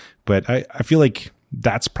 But I feel like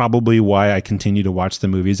that's probably why I continue to watch the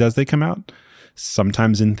movies as they come out.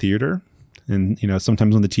 Sometimes in theater, and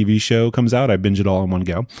sometimes when the TV show comes out, I binge it all in one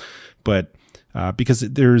go. But because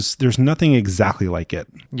there's nothing exactly like it.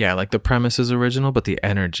 Yeah, like the premise is original, but the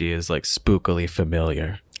energy is like spookily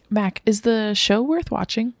familiar. Mac, is the show worth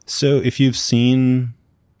watching? So if you've seen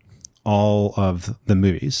all of the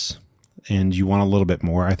movies and you want a little bit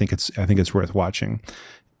more, I think it's worth watching.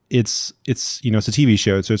 It's a TV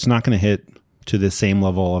show, so it's not going to hit to the same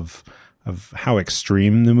level of how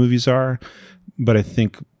extreme the movies are, but I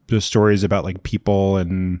think the stories about like people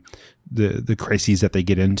and the crises that they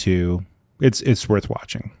get into, it's worth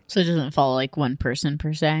watching. So it doesn't follow like one person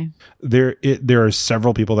per se. There are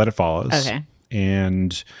several people that it follows. Okay.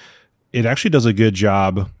 And it actually does a good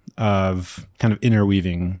job of kind of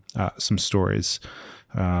interweaving some stories.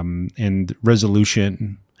 And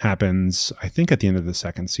resolution happens, I think, at the end of the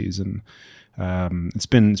second season. It's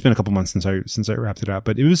been a couple months since I wrapped it up,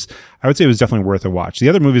 but I would say it was definitely worth a watch. The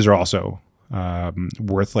other movies are also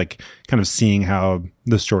worth like kind of seeing how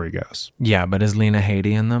the story goes. Yeah, but is Lena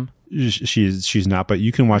Headey in them? She's not, but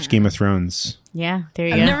you can watch Game of Thrones. Yeah, there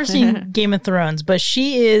you I've go. never seen Game of Thrones, but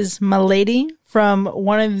she is Milady from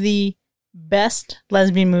one of the best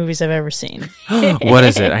lesbian movies I've ever seen. What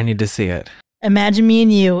is it? I need to see it. Imagine Me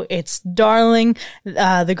and You. It's darling.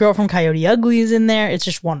 The girl from Coyote Ugly is in there. It's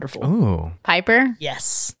just wonderful. Ooh. Piper.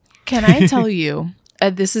 Yes. Can I tell you,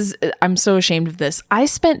 I'm so ashamed of this. I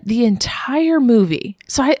spent the entire movie.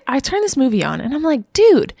 So I turned this movie on and I'm like,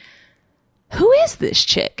 dude, who is this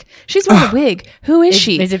chick? She's wearing a wig. Who is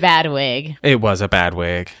she? It's a bad wig. It was a bad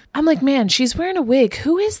wig. I'm like, man, she's wearing a wig.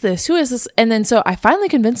 Who is this? Who is this? And then so I finally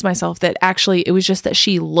convinced myself that actually it was just that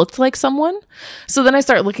she looked like someone. So then I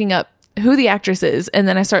start looking up who the actress is, and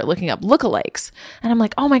then I start looking up lookalikes, and I'm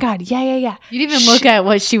like, oh my god, yeah. You didn't even look at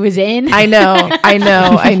what she was in. I know.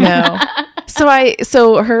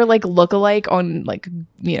 So her like lookalike on like,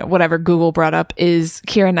 you know, whatever Google brought up is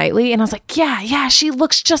Keira Knightley, and I was like, yeah, she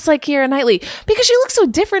looks just like Keira Knightley because she looks so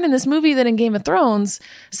different in this movie than in Game of Thrones.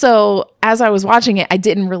 So as I was watching it, I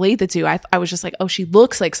didn't relate the two. I was just like, oh, she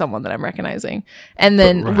looks like someone that I'm recognizing, and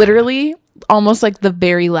then literally almost like the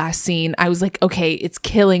very last scene, I was like, okay, it's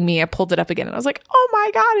killing me. I pulled it up again and I was like, oh my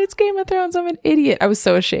god, it's Game of Thrones. I'm an idiot. I was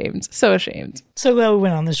so ashamed. So glad we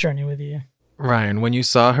went on this journey with you. Ryan, when you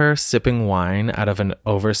saw her sipping wine out of an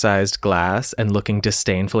oversized glass and looking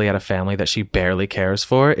disdainfully at a family that she barely cares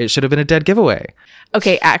for, it should have been a dead giveaway.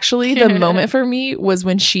 Okay, actually, the moment for me was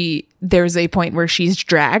when there's a point where she's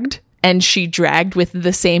dragged, and she dragged with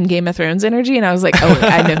the same Game of Thrones energy, and I was like, oh,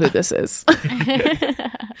 I know who this is.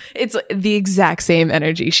 It's the exact same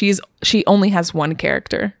energy. She only has one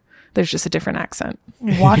character. There's just a different accent.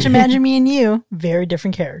 Watch Imagine Me and You. Very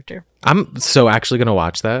different character. I'm so actually going to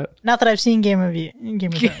watch that. Not that I've seen Game of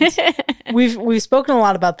Thrones. We've spoken a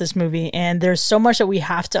lot about this movie, and there's so much that we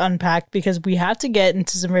have to unpack because we have to get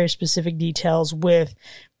into some very specific details with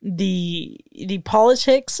the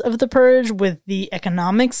politics of the purge, with the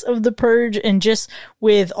economics of the purge, and just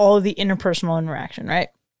with all of the interpersonal interaction, right?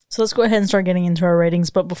 So let's go ahead and start getting into our ratings.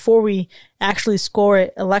 But before we actually score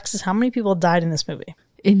it, Alexis, how many people died in this movie?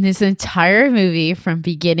 In this entire movie, from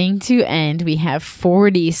beginning to end, we have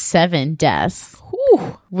 47 deaths.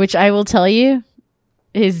 Whew. Which I will tell you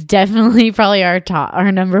is definitely probably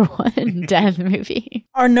our number one death movie.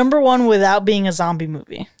 Our number one without being a zombie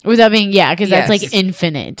movie. Without being, yeah, because Yes. that's like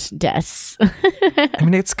infinite deaths. I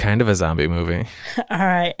mean, it's kind of a zombie movie. All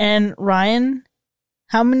right. And Ryan,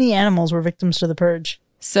 how many animals were victims to the purge?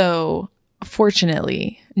 So,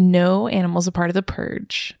 fortunately, no animals a part of the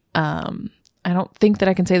purge. I don't think that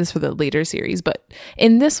I can say this for the later series, but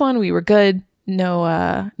in this one, we were good.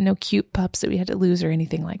 No cute pups that we had to lose or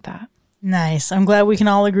anything like that. Nice. I'm glad we can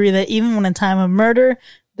all agree that even when in time of murder,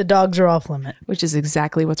 the dogs are off limit. Which is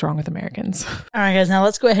exactly what's wrong with Americans. All right, guys. Now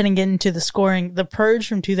let's go ahead and get into the scoring. The Purge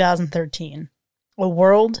from 2013. A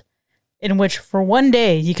world in which for one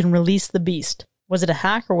day you can release the beast. Was it a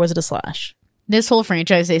hack or was it a slash? This whole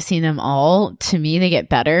franchise, I've seen them all. To me, they get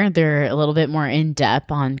better. They're a little bit more in depth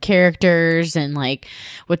on characters and like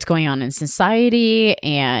what's going on in society,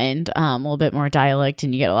 and a little bit more dialect,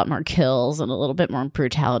 and you get a lot more kills and a little bit more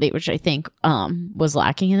brutality, which I think was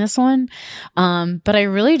lacking in this one. But I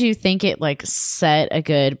really do think it like set a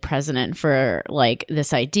good precedent for like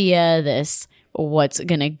this idea, this what's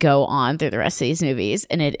gonna go on through the rest of these movies,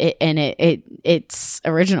 and it's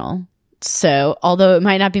original. So, although it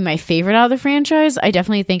might not be my favorite out of the franchise, I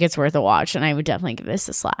definitely think it's worth a watch, and I would definitely give this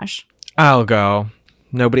a slash. I'll go.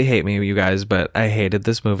 Nobody hate me, you guys, but I hated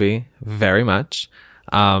this movie very much.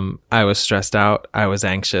 I was stressed out. I was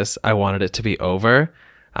anxious. I wanted it to be over.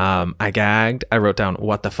 I gagged. I wrote down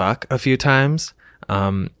 "what the fuck" a few times.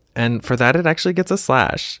 And for that, it actually gets a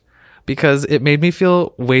slash because it made me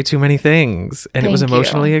feel way too many things, and it was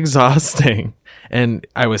emotionally exhausting. And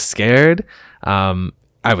I was scared.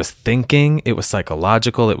 I was thinking. It was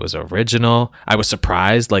psychological. It was original. I was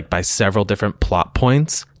surprised like by several different plot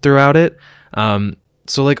points throughout it.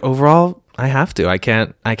 So like overall, I have to. I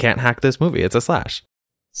can't hack this movie. It's a slash.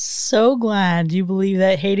 So glad you believe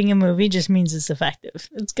that hating a movie just means it's effective.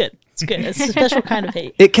 It's good. It's good. It's a special kind of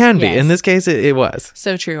hate. It can be. Yes. In this case, it was.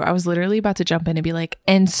 So true. I was literally about to jump in and be like,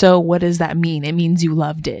 and so what does that mean? It means you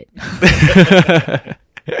loved it.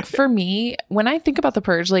 For me, when I think about the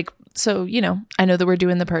purge, like, so, you know, I know that we're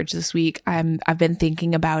doing the purge this week. I've been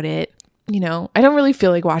thinking about it. You know, I don't really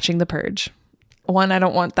feel like watching the purge. One, I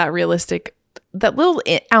don't want that that little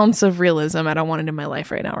ounce of realism. I don't want it in my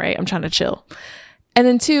life right now, right? I'm trying to chill. And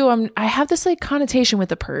then two, I have this like connotation with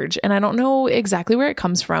the purge, and I don't know exactly where it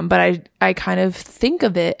comes from, but I kind of think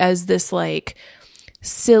of it as this like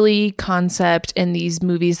silly concept in these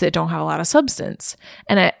movies that don't have a lot of substance.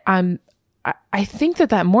 And I think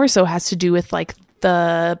that more so has to do with like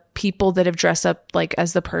the people that have dressed up like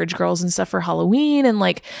as the purge girls and stuff for Halloween, and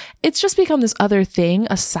like it's just become this other thing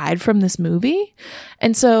aside from this movie.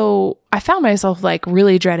 And so I found myself like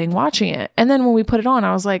really dreading watching it. And then when we put it on,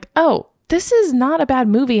 I was like, oh, this is not a bad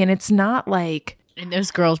movie, and it's not like And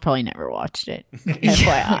those girls probably never watched it.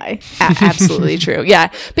 FYI. Absolutely true.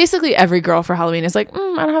 Yeah. Basically, every girl for Halloween is like, I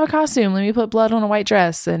don't have a costume. Let me put blood on a white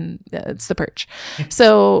dress. And it's The Purge.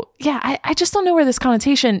 So, yeah, I just don't know where this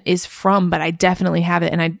connotation is from, but I definitely have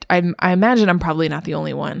it. And I imagine I'm probably not the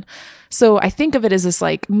only one. So I think of it as this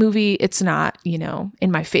like movie. It's not,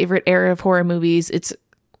 in my favorite era of horror movies. It's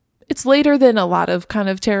later than a lot of kind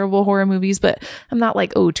of terrible horror movies, but I'm not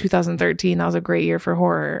like, 2013, that was a great year for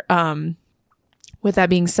horror. With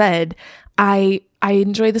that being said, I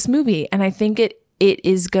enjoy this movie, and I think it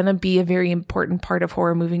is going to be a very important part of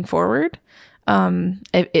horror moving forward.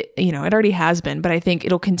 It already has been, but I think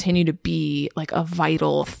it'll continue to be like a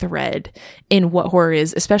vital thread in what horror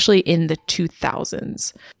is, especially in the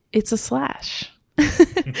 2000s. It's a slash.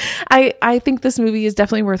 I think this movie is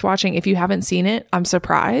definitely worth watching. If you haven't seen it, I'm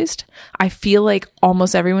surprised. I feel like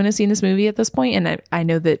almost everyone has seen this movie at this point, and I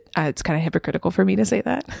know that it's kind of hypocritical for me to say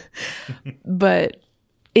that, but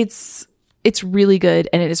it's really good,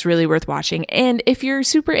 and it is really worth watching. And if you're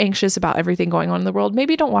super anxious about everything going on in the world,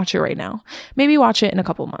 maybe don't watch it right now. Maybe watch it in a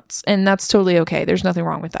couple months, and that's totally okay. There's nothing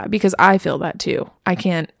wrong with that, because I feel that too. I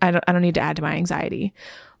don't need to add to my anxiety,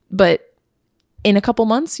 but in a couple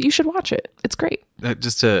months, you should watch it. It's great.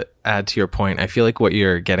 Just to add to your point, I feel like what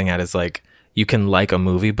you're getting at is like, you can like a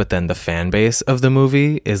movie, but then the fan base of the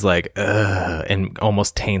movie is like, ugh, and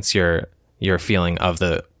almost taints your feeling of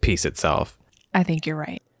the piece itself. I think you're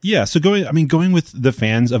right. Yeah. So going with the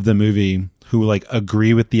fans of the movie who like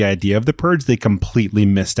agree with the idea of The Purge, they completely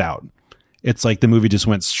missed out. It's like the movie just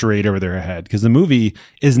went straight over their head, because the movie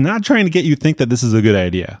is not trying to get you to think that this is a good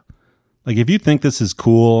idea. Like, if you think this is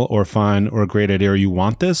cool or fun or a great idea, or you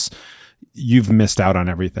want this, you've missed out on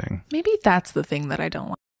everything. Maybe that's the thing that I don't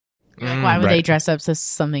want. Like, why would they dress up to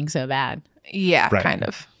something so bad? Yeah, kind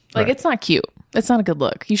of. Like, it's not cute. It's not a good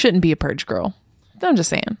look. You shouldn't be a Purge girl. I'm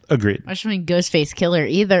just saying. Agreed. I shouldn't be Ghostface Killer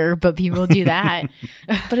either, but people do that.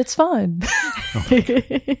 But it's fun.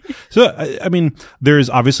 So, I mean, there's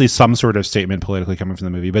obviously some sort of statement politically coming from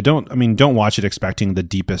the movie, but don't watch it expecting the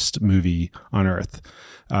deepest movie on earth.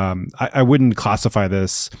 I wouldn't classify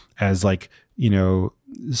this as like,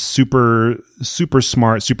 super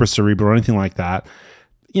smart, super cerebral, or anything like that.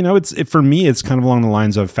 For me, it's kind of along the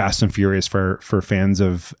lines of Fast and Furious for fans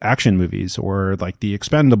of action movies, or like The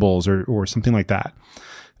Expendables or something like that.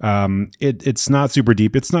 It's not super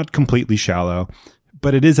deep. It's not completely shallow,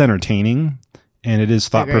 but it is entertaining, and it is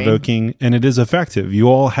thought-provoking, and it is effective. You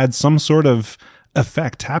all had some sort of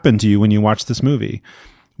effect happen to you when you watched this movie,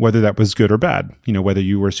 whether that was good or bad, whether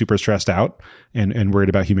you were super stressed out and worried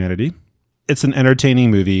about humanity. It's an entertaining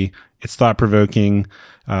movie. It's thought-provoking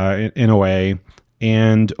in a way.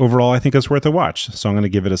 And overall, I think it's worth a watch. So I'm going to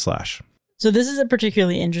give it a slash. So this is a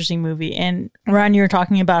particularly interesting movie. And Ryan, you were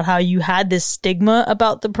talking about how you had this stigma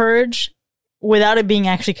about The Purge without it being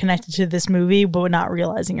actually connected to this movie, but not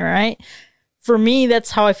realizing it, right? For me,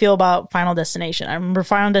 that's how I feel about Final Destination. I remember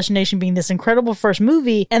Final Destination being this incredible first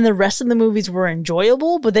movie, and the rest of the movies were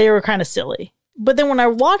enjoyable, but they were kind of silly. But then when I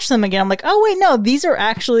watch them again, I'm like, oh, wait, no, these are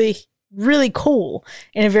actually really cool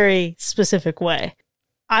in a very specific way.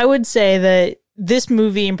 I would say that this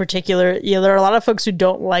movie in particular, there are a lot of folks who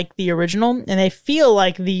don't like the original, and they feel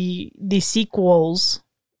like the sequels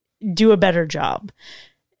do a better job.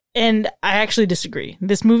 And I actually disagree.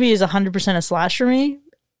 This movie is 100% a slash for me,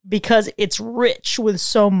 because it's rich with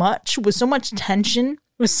so much tension,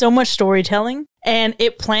 with so much storytelling, and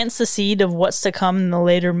it plants the seed of what's to come in the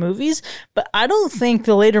later movies. But I don't think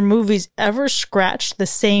the later movies ever scratch the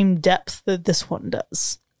same depth that this one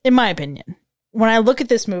does, in my opinion. When I look at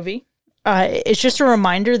this movie, it's just a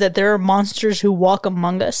reminder that there are monsters who walk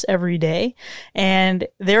among us every day. And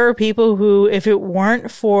there are people who, if it weren't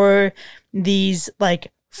for these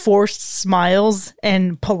like forced smiles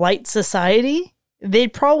and polite society,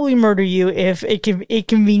 they'd probably murder you if it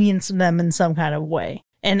convenienced them in some kind of way.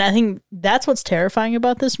 And I think that's what's terrifying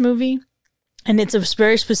about this movie. And it's a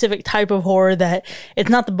very specific type of horror that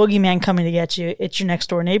it's not the boogeyman coming to get you. It's your next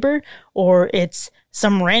door neighbor, or it's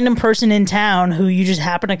some random person in town who you just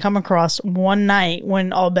happen to come across one night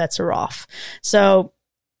when all bets are off. So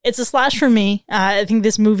it's a slash for me. I think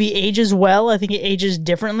this movie ages well. I think it ages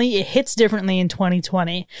differently. It hits differently in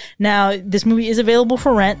 2020. Now, this movie is available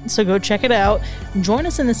for rent, so go check it out. Join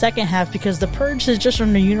us in the second half, because The Purge is just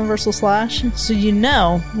on a universal slash, so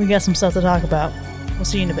we got some stuff to talk about. We'll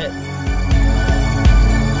see you in a bit.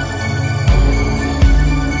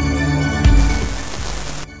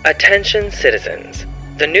 Attention citizens.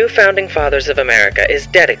 The new Founding Fathers of America is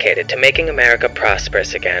dedicated to making America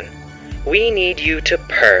prosperous again. We need you to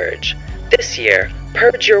purge. This year,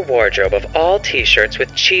 purge your wardrobe of all t-shirts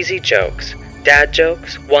with cheesy jokes. Dad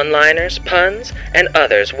jokes, one-liners, puns, and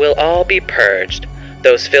others will all be purged.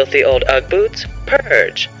 Those filthy old Ugg boots?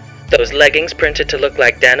 Purge. Those leggings printed to look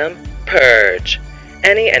like denim? Purge.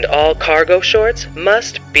 Any and all cargo shorts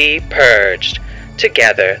must be purged.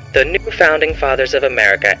 Together, the new founding fathers of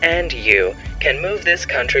America and you can move this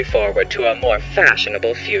country forward to a more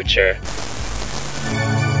fashionable future.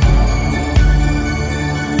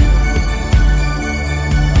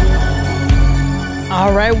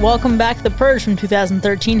 All right, welcome back. The Purge from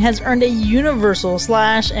 2013 has earned a universal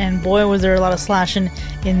slash, and boy, was there a lot of slashing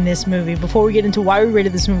in this movie. Before we get into why we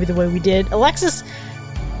rated this movie the way we did, Alexis,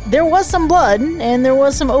 there was some blood, and there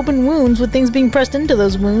was some open wounds with things being pressed into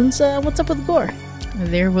those wounds. What's up with the gore?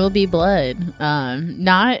 There will be blood.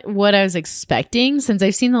 Not what I was expecting. Since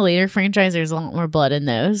I've seen the later franchise, there's a lot more blood in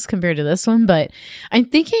those compared to this one. But I'm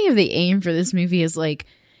thinking of the aim for this movie is like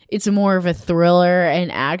it's more of a thriller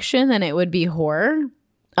and action than it would be horror.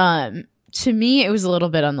 To me, it was a little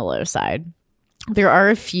bit on the low side. There are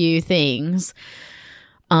a few things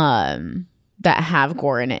that have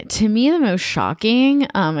gore in it. To me, the most shocking,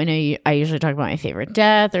 I know I usually talk about my favorite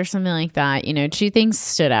death or something like that. You know, two things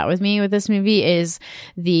stood out with me with this movie is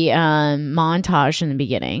the montage in the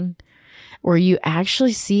beginning where you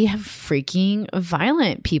actually see how freaking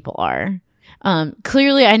violent people are.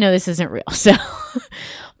 Clearly, I know this isn't real, so...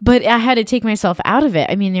 But I had to take myself out of it.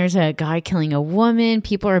 I mean, there's a guy killing a woman.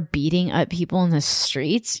 People are beating up people in the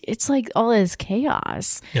streets. It's like all this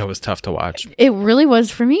chaos. Yeah, it was tough to watch. It really was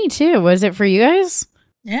for me, too. Was it for you guys?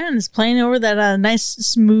 Yeah, and it's playing over that nice,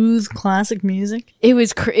 smooth, classic music. It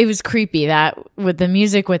was creepy, that with the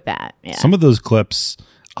music with that. Yeah. Some of those clips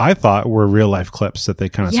I thought were real life clips that they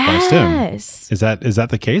kind of spliced in. Yes. Is that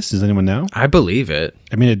the case? Does anyone know? I believe it.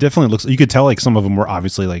 I mean, it definitely looks, you could tell like some of them were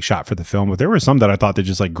obviously like shot for the film, but there were some that I thought they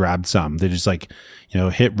just like grabbed some. They just like, you know,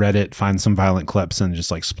 hit Reddit, find some violent clips and just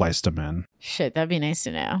like spliced them in. Shit, that'd be nice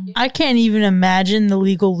to know. I can't even imagine the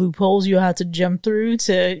legal loopholes you have to jump through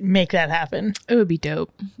to make that happen. It would be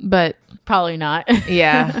dope, but Probably not.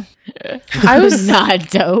 yeah. I was not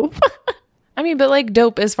dope. I mean, but like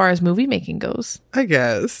dope as far as movie making goes. I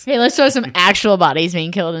guess. Hey, let's show some actual bodies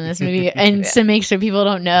being killed in this movie and to make sure people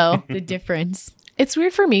don't know the difference. It's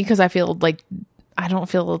weird for me because I feel like I don't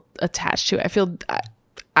feel attached to it.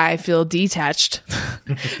 I feel detached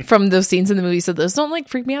from those scenes in the movie, so those don't like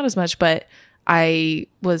freak me out as much. But I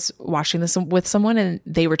was watching this with someone and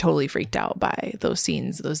they were totally freaked out by those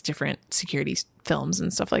scenes, those different security films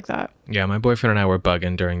and stuff like that. Yeah, my boyfriend and I were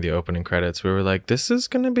bugging during the opening credits. We were like, this is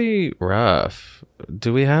going to be rough.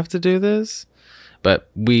 Do we have to do this?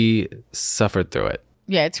 But we suffered through it.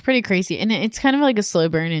 Yeah, it's pretty crazy, and it's kind of like a slow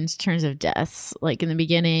burn in terms of deaths, like in the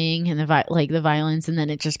beginning and the violence, and then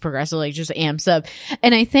it just progressively like just amps up.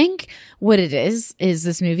 And I think what it is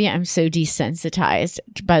this movie. I'm so desensitized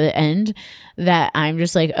by the end that I'm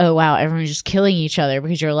just like, oh wow, everyone's just killing each other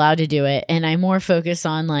because you're allowed to do it, and I'm more focused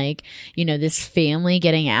on like, you know, this family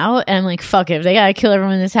getting out, and I'm like, fuck it, if they gotta kill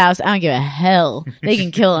everyone in this house, I don't give a hell. They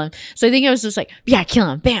can kill them. So I think I was just like, yeah, kill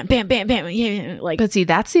them, bam, bam, bam, bam, yeah, like. But see,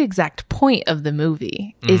 that's the exact point of the movie.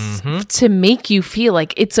 Is to make you feel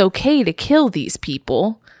like it's okay to kill these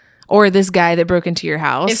people or this guy that broke into your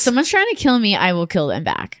house. If someone's trying to kill me, I will kill them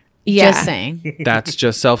back. Yeah. Just saying. That's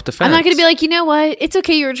just self-defense. I'm not going to be like, you know what? It's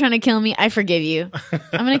okay. You were trying to kill me. I forgive you.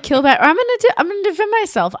 I'm going to kill back. Or I'm going to defend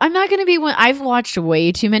myself. I'm not going to be one. I've watched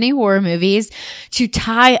way too many horror movies to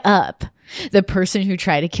tie up the person who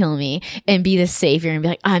tried to kill me and be the savior and be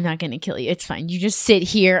like, I'm not going to kill you. It's fine. You just sit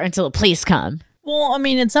here until the police come. Well, I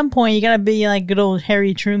mean, at some point, you gotta be like good old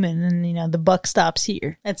Harry Truman, and, you know, the buck stops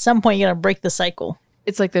here. At some point, you gotta break the cycle.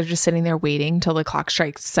 It's like they're just sitting there waiting till the clock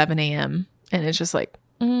strikes 7 a.m. And it's just like,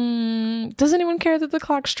 does anyone care that the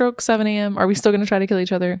clock strokes 7 a.m.? Are we still going to try to kill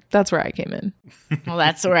each other? That's where I came in. Well,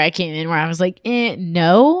 that's where I came in, where I was like,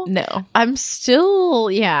 no. I'm still,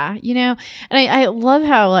 yeah, you know, and I love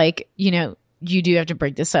how, like, you know, you do have to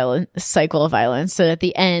break the cycle of violence. So at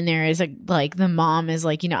the end, there is like the mom is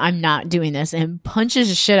like, you know, I'm not doing this, and punches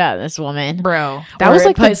the shit out of this woman. Bro, that was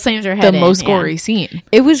like slams her head the most gory scene.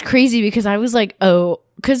 It was crazy because I was like, oh,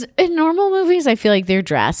 because in normal movies, I feel like they're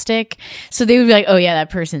drastic. So they would be like, oh yeah,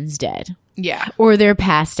 that person's dead. Yeah. Or they're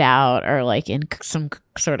passed out or like in some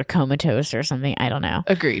sort of comatose or something. I don't know.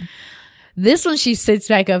 Agreed. This one, she sits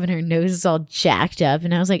back up and her nose is all jacked up.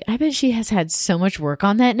 And I was like, I bet she has had so much work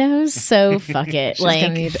on that nose. So fuck it. She's like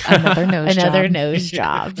gonna need another nose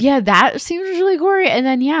job. Yeah, that seems really gory. And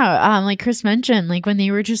then, yeah, like Chris mentioned, like when they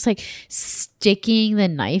were just like sticking the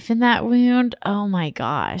knife in that wound. Oh my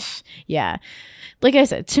gosh. Yeah. Like I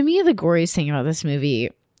said, to me, the goriest thing about this movie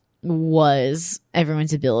was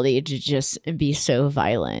everyone's ability to just be so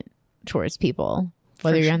violent towards people.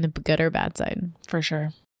 whether you're on the good or bad side. For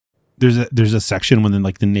sure. There's a section when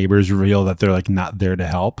the neighbors reveal that they're like not there to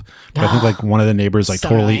help. But I think like one of the neighbors like So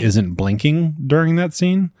totally annoying. isn't blinking during that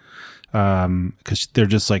scene. Because they're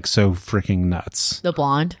just like so freaking nuts. The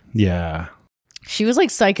blonde. Yeah. She was like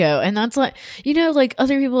psycho, and that's like, you know, like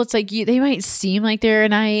other people, it's like they might seem like they're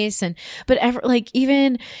nice, but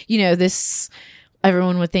even, you know, this,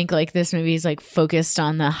 everyone would think like this movie is like focused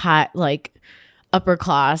on the hot like upper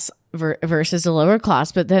class versus the lower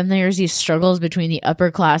class, but then there's these struggles between the upper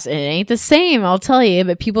class, and it ain't the same, I'll tell you.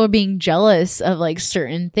 But people are being jealous of like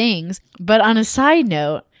certain things. But on a side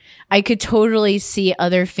note, I could totally see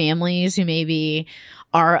other families who maybe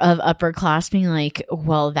are of upper class being like,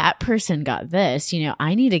 well, that person got this, you know,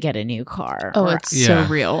 I need to get a new car. Oh, Or it's so Yeah.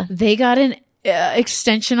 real. they got an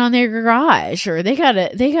extension on their garage, or they got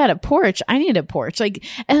a porch, I need a porch. Like,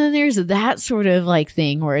 and then there's that sort of like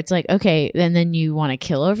thing where it's like, okay, and then you want to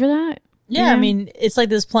kill over that. Yeah, Yeah. I mean, it's like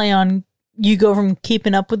this play on you go from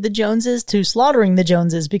keeping up with the Joneses to slaughtering the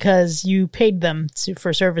Joneses because you paid them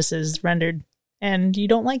for services rendered, and you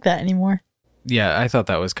don't like that anymore. Yeah, I thought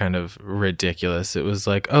that was kind of ridiculous. It was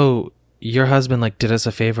like, oh, your husband like did us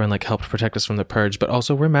a favor and like helped protect us from the purge, but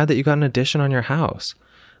also we're mad that you got an addition on your house.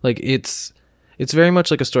 Like it's very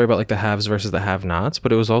much like a story about like the haves versus the have-nots,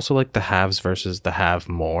 but it was also like the haves versus the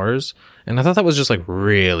have-mores. And I thought that was just like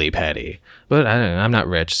really petty. But I don't know, I'm not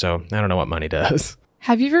rich, so I don't know what money does.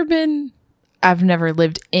 Have you ever been? I've never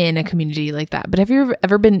lived in a community like that, but have you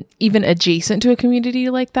ever been even adjacent to a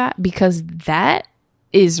community like that? Because that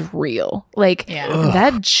is real. Like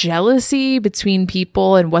that jealousy between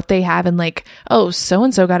people and what they have, and like, oh, so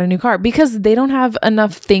and so got a new car because they don't have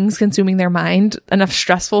enough things consuming their mind, enough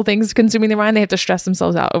stressful things consuming their mind. They have to stress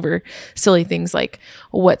themselves out over silly things like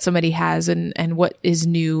what somebody has and what is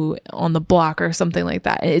new on the block or something like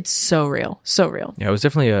that. It's so real. So real. Yeah, it was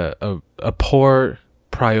definitely a poor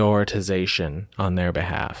prioritization on their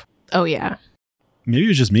behalf. Oh yeah. Maybe it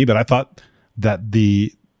was just me, but I thought that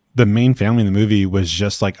the main family in the movie was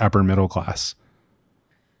just like upper middle class.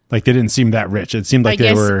 Like they didn't seem that rich. It seemed like I they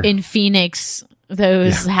guess were. in Phoenix,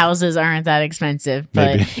 those houses aren't that expensive,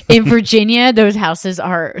 but Maybe. in Virginia, those houses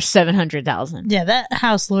are $700,000. Yeah, that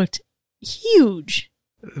house looked huge.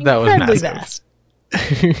 That was Incredibly massive. vast.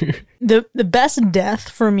 The best death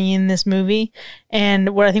for me in this movie, and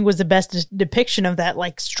what I think was the best depiction of that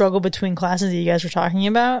like struggle between classes that you guys were talking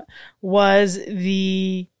about, was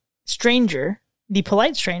the stranger, the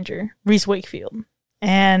polite stranger, Reese Wakefield.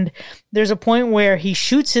 And there's a point where he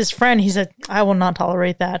shoots his friend. He said, I will not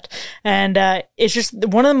tolerate that. And it's just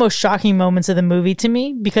one of the most shocking moments of the movie to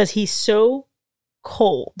me, because he's so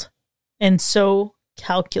cold and so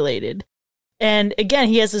calculated. And again,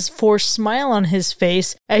 he has this forced smile on his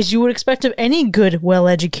face, as you would expect of any good,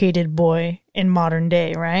 well-educated boy in modern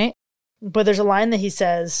day, right? But there's a line that he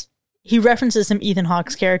says, he references some Ethan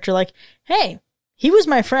Hawke's character like, hey, he was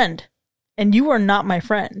my friend, and you are not my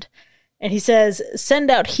friend. And he says,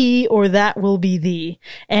 send out he or that will be thee.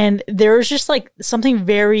 And there's just like something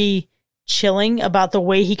very chilling about the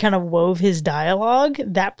way he kind of wove his dialogue.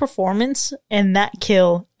 That performance and that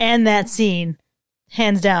kill and that scene,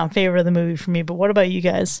 hands down, favor of the movie for me. But what about you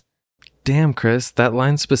guys? Damn, Chris, that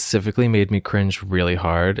line specifically made me cringe really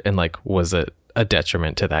hard and like was a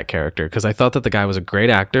detriment to that character, because I thought that the guy was a great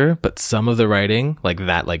actor, but some of the writing, like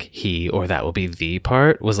that, like he or that will be the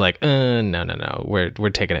part, was like, no, we're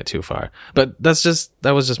taking it too far. But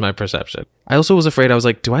that was just my perception. I also was afraid. I was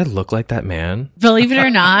like, do I look like that man? Believe it or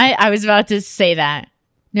not, I was about to say that.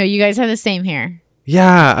 No, you guys have the same hair.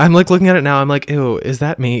 Yeah, I'm like looking at it now. I'm like, ew, is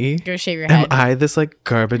that me? Go shave your Am head. I this like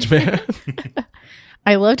garbage man?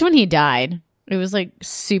 I loved when he died. It was like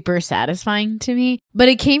super satisfying to me. But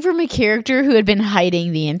it came from a character who had been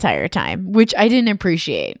hiding the entire time, which I didn't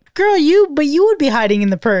appreciate. Girl, you would be hiding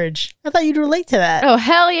in the purge. I thought you'd relate to that. Oh,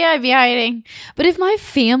 hell yeah, I'd be hiding. But if my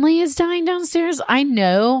family is dying downstairs, I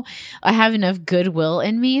know I have enough goodwill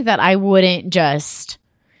in me that I wouldn't just...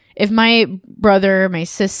 If my brother, my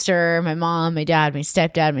sister, my mom, my dad, my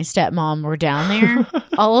stepdad, my stepmom were down there,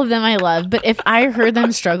 all of them I love. But if I heard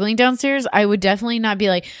them struggling downstairs, I would definitely not be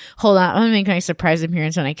like, hold on, I'm going to make my surprise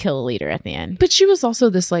appearance when I kill a leader at the end. But she was also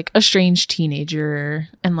this like estranged teenager,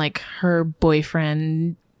 and like her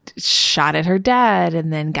boyfriend shot at her dad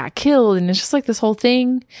and then got killed, and it's just like this whole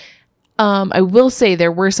thing. I will say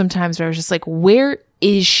there were some times where I was just like, where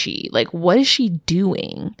is she? Like, what is she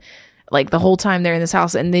doing? Like the whole time they're in this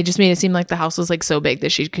house, and they just made it seem like the house was like so big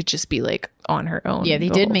that she could just be like on her own. Yeah, they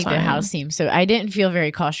did whole make the time. house seem so. I didn't feel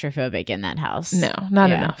very claustrophobic in that house. No, not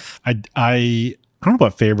Yeah. enough. I don't know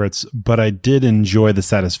about favorites, but I did enjoy the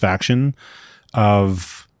satisfaction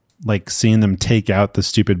of like seeing them take out the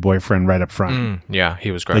stupid boyfriend right up front. Yeah,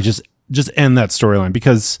 he was great. Like just end that storyline,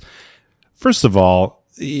 because first of all,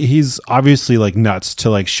 he's obviously like nuts to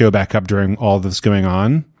like show back up during all this going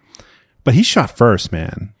on, but he shot first,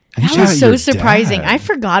 man. And he That was shot so your surprising. dad. I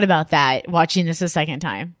forgot about that watching this a second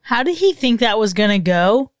time. How did he think that was going to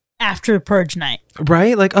go after Purge night?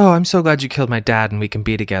 Right? Like, oh, I'm so glad you killed my dad and we can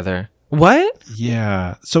be together. What?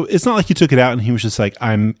 Yeah. So it's not like he took it out and he was just like,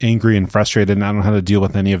 I'm angry and frustrated and I don't know how to deal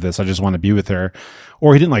with any of this. I just want to be with her.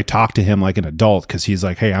 Or he didn't like talk to him like an adult because he's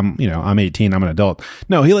like, hey, I'm 18. I'm an adult.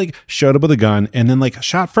 No, he like showed up with a gun and then like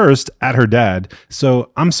shot first at her dad.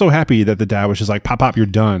 So I'm so happy that the dad was just like, pop, you're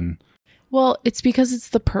done. Well, it's because it's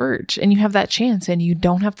the purge and you have that chance and you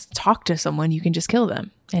don't have to talk to someone. You can just kill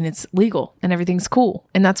them and it's legal and everything's cool.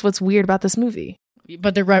 And that's what's weird about this movie.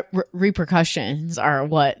 But the repercussions are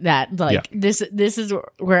what that like. Yeah. This is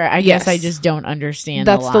where I guess I just don't understand.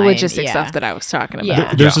 That's the line. logistic Yeah. stuff that I was talking about.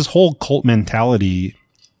 Yeah. There's this whole cult mentality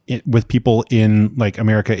with people in like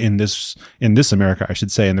America, in this America, I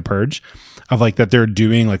should say, in the Purge, of like that they're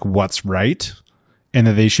doing like what's right and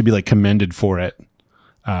that they should be like commended for it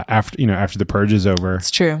after the Purge is over.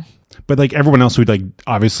 It's true. But like everyone else who like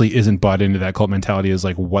obviously isn't bought into that cult mentality is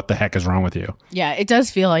like, what the heck is wrong with you? Yeah, it does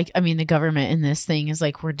feel like, I mean, the government in this thing is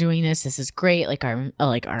like, we're doing this. This is great. Like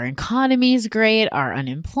our economy is great. Our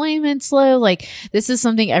unemployment's low. Like this is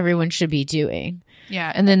something everyone should be doing. Yeah,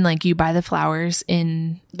 and then like you buy the flowers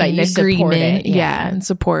in That you support agreement, it, yeah. yeah, and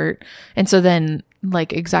support. And so then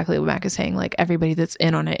like exactly what Mac is saying, like everybody that's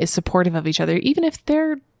in on it is supportive of each other, even if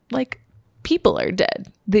they're like people are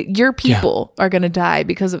dead. Your people are going to die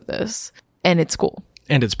because of this, and it's cool.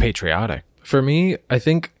 And it's patriotic. For me, I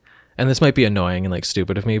think, and this might be annoying and like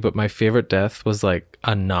stupid of me, but my favorite death was like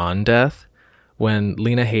a non-death when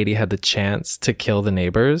Lena Headey had the chance to kill the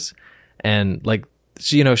neighbors, and like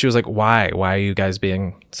she was like, why are you guys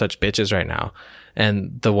being such bitches right now?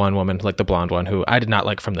 And the one woman, like the blonde one, who I did not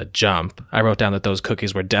like from the jump, I wrote down that those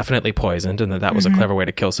cookies were definitely poisoned and that was a clever way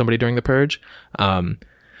to kill somebody during the purge.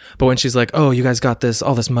 But when she's like, oh, you guys got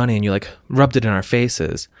all this money and you like rubbed it in our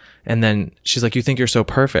faces. And then she's like, you think you're so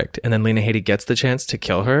perfect. And then Lena Headey gets the chance to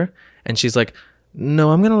kill her. And she's like,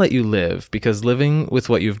 no, I'm going to let you live because living with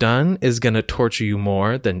what you've done is going to torture you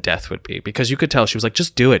more than death would be. Because you could tell she was like,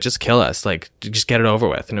 just do it. Just kill us. Like, just get it over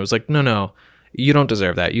with. And it was like, no, you don't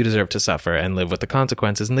deserve that. You deserve to suffer and live with the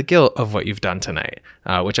consequences and the guilt of what you've done tonight,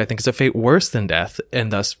 which I think is a fate worse than death.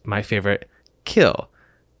 And thus my favorite kill.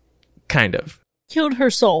 Kind of. Killed her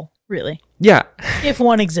soul, really. Yeah. If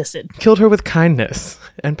one existed. Killed her with kindness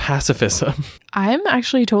and pacifism. I'm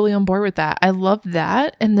actually totally on board with that. I love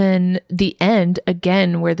that. And then the end,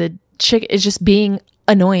 again, where the chick is just being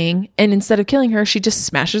annoying, and instead of killing her, she just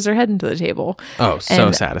smashes her head into the table. Oh, so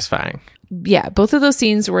And- satisfying. Yeah, both of those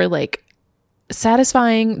scenes were like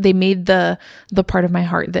satisfying. They made the part of my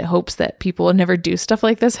heart that hopes that people never do stuff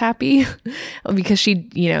like this happy because she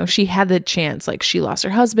had the chance. Like she lost her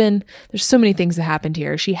husband. There's so many things that happened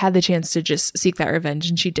here. She had the chance to just seek that revenge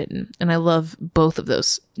and she didn't. And I love both of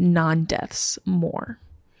those non-deaths more.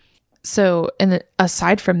 So, and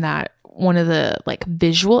aside from that, one of the like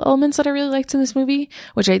visual elements that I really liked in this movie,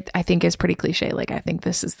 which I think is pretty cliche. Like I think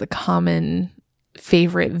this is the common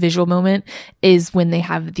favorite visual moment, is when they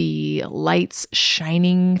have the lights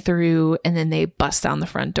shining through and then they bust down the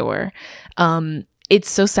front door. It's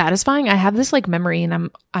so satisfying. I have this like memory and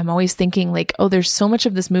I'm always thinking like, oh, there's so much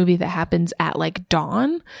of this movie that happens at like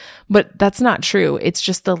dawn, but that's not true. It's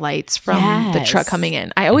just the lights from the Yes. truck coming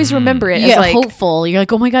in. I always remember it You as get like hopeful. You're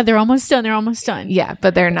like, oh my God, they're almost done. They're almost done. yeah,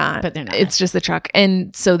 but they're not. But they're not. It's just the truck.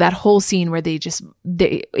 And so that whole scene where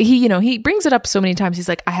he brings it up so many times. He's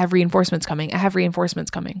like, I have reinforcements coming. I have reinforcements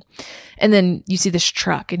coming. And then you see this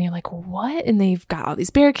truck and you're like, what? And they've got all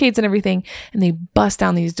these barricades and everything and they bust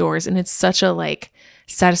down these doors and it's such a like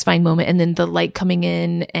satisfying moment. And then the light coming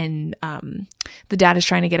in and the dad is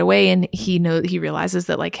trying to get away and he realizes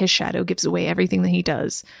that like his shadow gives away everything that he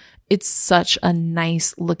does. It's such a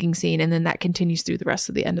nice looking scene. And then that continues through the rest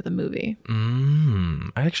of the end of the movie.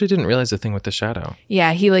 I actually didn't realize the thing with the shadow.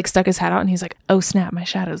 Yeah, he like stuck his hat out and he's like, oh snap, my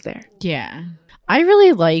shadow's there. Yeah. I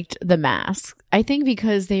really liked the masks. I think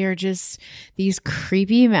because they are just these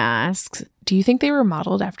creepy masks. Do you think they were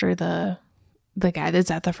modeled after the guy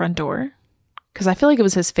that's at the front door? Because I feel like it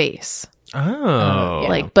was his face. Oh.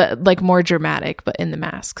 Yeah. But more dramatic, but in the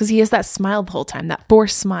mask. Because he has that smile the whole time, that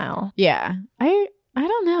forced smile. Yeah. I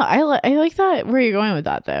don't know. I like that where you're going with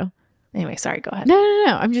that though. Anyway, sorry, go ahead. No.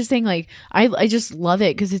 I'm just saying like I just love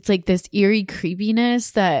it because it's like this eerie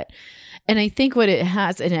creepiness that, and I think what it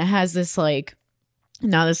has, and it has this like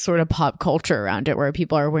now this sort of pop culture around it where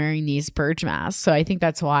people are wearing these purge masks. So I think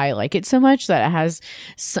that's why I like it so much, that it has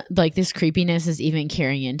like this creepiness is even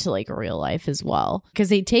carrying into like real life as well, because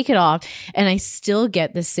they take it off and I still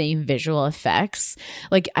get the same visual effects.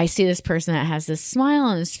 Like I see this person that has this smile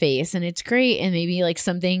on his face and it's great, and maybe like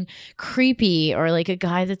something creepy or like a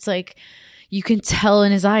guy that's like you can tell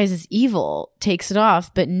in his eyes is evil takes it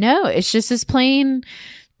off, but no, it's just this plain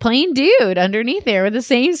dude underneath there with the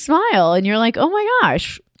same smile, and you're like, oh my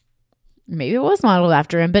gosh, maybe it was modeled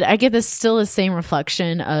after him. But I get this still the same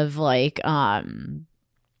reflection of like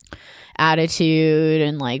attitude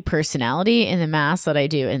and like personality in the mask that I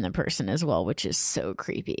do in the person as well, which is so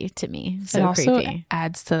creepy to me. So it also creepy.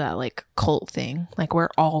 adds to that like cult thing, like we're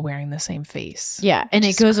all wearing the same face. Yeah, and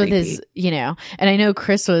it goes creepy. with his, and I know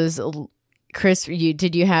Chris,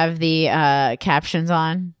 did you have the captions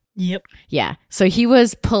on? Yep. Yeah. So he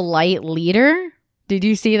was polite leader. Did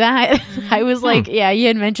you see that? I was like, yeah, you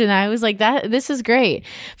had mentioned that. I was like, this is great.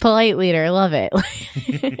 Polite leader. Love it.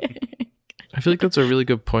 I feel like that's a really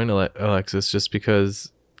good point, Alexis, just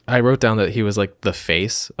because I wrote down that he was like the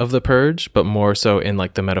face of the purge, but more so in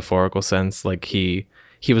like the metaphorical sense. Like he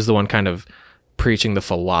was the one kind of preaching the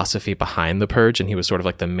philosophy behind the purge, and he was sort of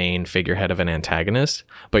like the main figurehead of an antagonist.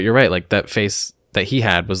 But you're right, like that face that he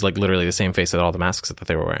had was like literally the same face that all the masks that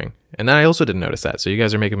they were wearing. And I also didn't notice that. So you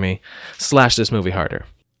guys are making me slash this movie harder.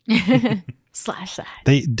 Slash that.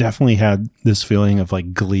 They definitely had this feeling of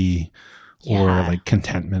like glee or Yeah. like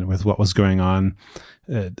contentment with what was going on,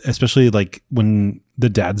 especially like when the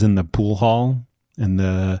dad's in the pool hall and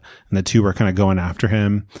the two were kind of going after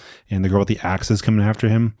him, and the girl with the axe is coming after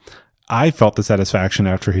him. I felt the satisfaction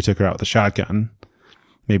after he took her out with the shotgun.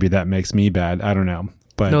 Maybe that makes me bad. I don't know.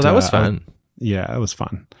 But No, that was fun. Yeah, it was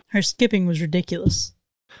fun. Her skipping was ridiculous.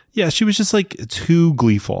 Yeah, she was just like too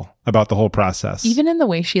gleeful about the whole process. Even in the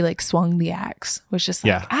way she like swung the axe was just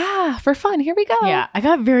like, for fun, here we go. Yeah. I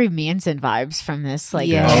got very Manson vibes from this like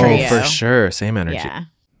Yeah. trio. Oh, for sure. Same energy. Yeah.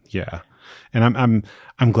 Yeah, and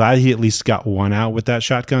I'm glad he at least got one out with that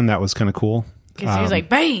shotgun. That was kind of cool. Because he was like,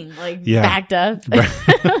 bang, like yeah. backed up.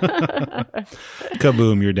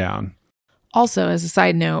 Kaboom, you're down. Also, as a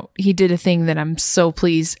side note, he did a thing that I'm so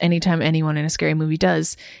pleased anytime anyone in a scary movie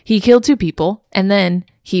does. He killed 2 people, and then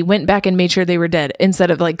he went back and made sure they were dead.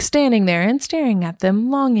 Instead of like standing there and staring at them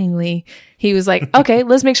longingly, he was like, okay,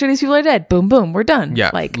 let's make sure these people are dead. Boom, boom, we're done. Yeah,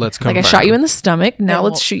 like, let's like I confirm. shot you in the stomach. Now Yeah,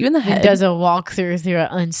 let's well, shoot you in the He head. does a walk through an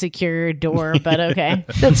unsecured door, but okay.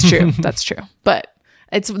 That's true. That's true. But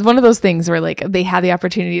it's one of those things where like they had the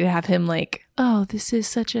opportunity to have him like, oh, this is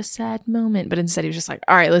such a sad moment. But instead he was just like,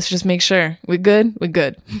 all right, let's just make sure we're good. We're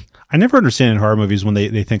good. I never understand in horror movies when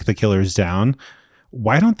they think the killer's down,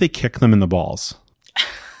 why don't they kick them in the balls?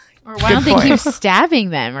 Or why don't they keep stabbing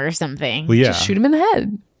them or something? Well, yeah, Just shoot him in the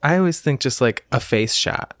head. I always think just like a face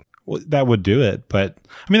shot. well, that would do it. But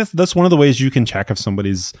I mean, that's one of the ways you can check if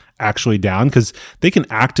somebody's actually down, because they can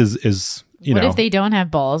act as you What know. if they don't have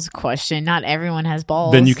balls? Question. Not everyone has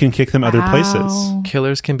balls. Then you can kick them other places. Wow.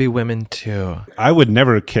 Killers can be women too. I would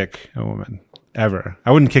never kick a woman ever.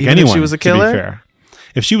 I wouldn't kick Even if anyone. she was a to be killer? fair.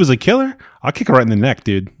 If she was a killer, I'll kick her right in the neck,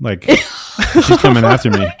 dude. Like she's coming after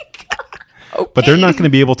me. But they're not going to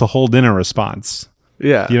be able to hold in a response.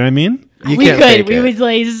 Yeah. You know what I mean? You we can't could. fake We it. would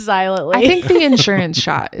lay silently. I think the insurance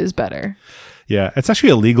shot is better. Yeah, it's actually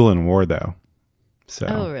illegal in war, though. So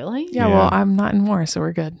Oh, really? Yeah, Yeah. well, I'm not in war, so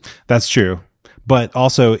we're good. that's true. But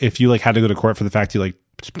also, if you like had to go to court for the fact you like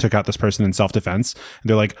took out this person in self-defense,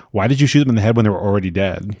 they're like, "Why did you shoot them in the head when they were already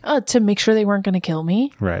dead?" To make sure they weren't going to kill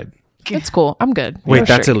me. Right. It's cool. I'm good. Wait, No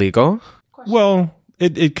that's sugar. illegal? Well,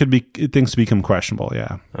 it could be things become questionable.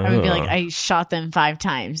 Yeah. I would be like, Oh. I shot them 5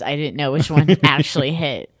 times. I didn't know which one actually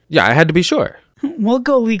hit. Yeah, I had to be sure. We'll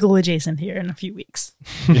go legal adjacent here in a few weeks.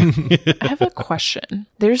 I have a question.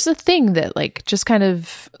 There's a thing that like just kind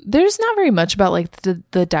of there's not very much about like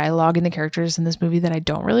the dialogue and the characters in this movie that I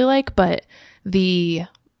don't really like, but the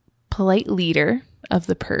polite leader of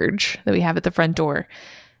the purge that we have at the front door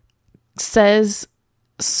says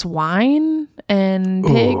swine and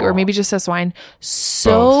pig, or maybe just says swine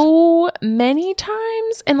so many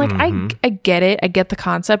times, and like I get it, I get the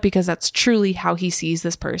concept because that's truly how he sees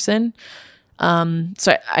this person.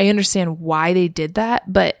 So I understand why they did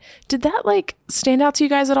that, but did that like stand out to you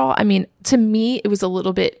guys at all? I mean, to me, it was a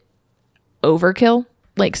little bit overkill,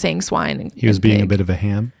 like saying swine. And, He was and being a pig. bit of a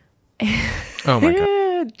ham. Oh my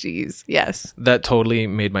God. Jeez, yes. That totally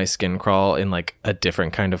made my skin crawl in like a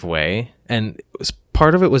different kind of way. And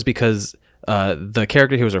part of it was because the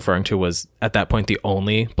character he was referring to was at that point the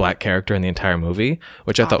only black character in the entire movie,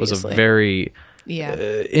 which I thought was a Obviously. very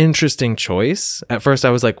interesting choice. At first I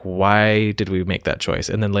was like, why did we make that choice?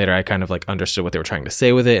 And then later I kind of like understood what they were trying to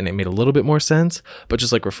say with it, and it made a little bit more sense. But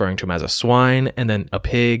just like referring to him as a swine and then a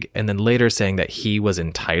pig, and then later saying that he was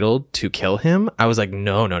entitled to kill him, I was like,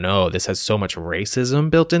 no, this has so much racism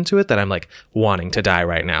built into it that I'm like wanting to die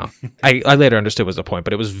right now. I later understood was the point,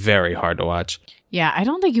 but it was very hard to watch. Yeah, I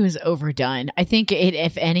don't think it was overdone. I think it,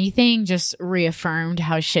 if anything, just reaffirmed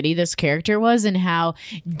how shitty this character was and how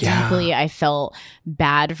deeply I felt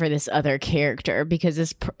bad for this other character, because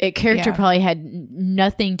this character probably had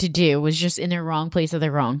nothing to do, was just in the wrong place at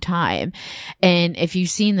the wrong time. And if you've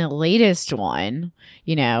seen the latest one,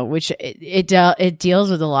 you know, which it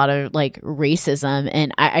deals with a lot of like racism,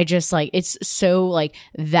 and I just like, it's so like,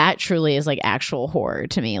 that truly is like actual horror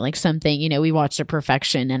to me. Like something, you know, we watched The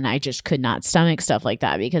Perfection and I just could not stomach stuff like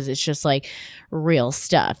that, because it's just like real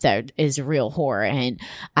stuff that is real horror. And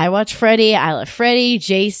I watched Freddy, I love Freddy,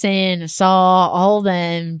 Jason, Saw, all of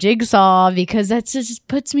them, Jigsaw, because that just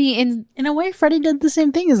puts me in a way. Freddy did the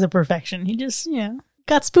same thing as The Perfection. He just,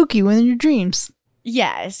 got spooky within your dreams.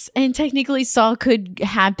 Yes, and technically Saw could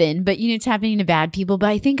happen, but it's happening to bad people. But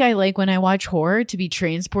I think I like when I watch horror to be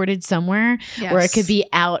transported somewhere where it could be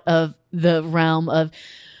out of the realm of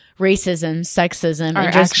racism, sexism, our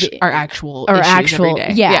and just actual issues every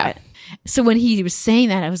day. Yeah. So when he was saying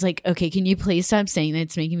that, I was like, okay, can you please stop saying that?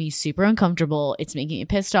 It's making me super uncomfortable. It's making me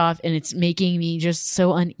pissed off, and it's making me just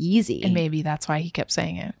so uneasy. And maybe that's why he kept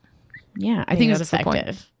saying it. Yeah, I think it was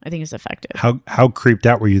effective. I think it's effective. How creeped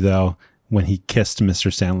out were you though when he kissed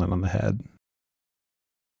Mr. Sandlin on the head?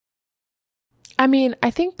 I mean,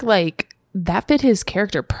 I think like that fit his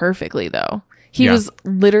character perfectly though. He was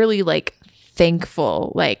literally like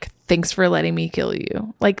thankful, like, thanks for letting me kill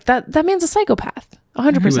you. Like that man's a psychopath.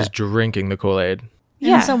 100%. He was drinking the Kool-Aid.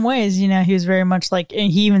 In some ways, he was very much like,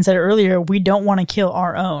 and he even said it earlier, we don't want to kill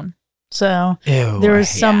our own. So there was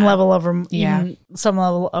some level of some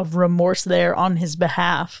level of remorse there on his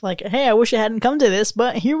behalf. Like, hey, I wish it hadn't come to this,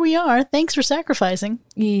 but here we are. Thanks for sacrificing.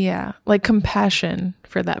 Yeah, like compassion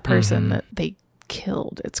for that person that they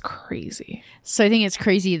killed. It's crazy. So I think it's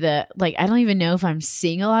crazy that, like, I don't even know if I'm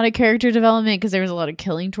seeing a lot of character development, because there was a lot of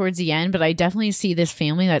killing towards the end, but I definitely see this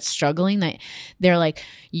family that's struggling, that they're like,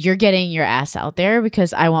 you're getting your ass out there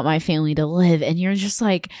because I want my family to live. And you're just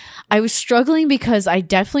like, I was struggling because I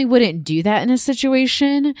definitely wouldn't do that in a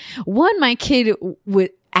situation. One, my kid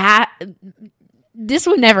would this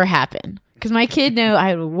would never happen, because my kid know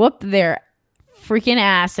I would whoop their freaking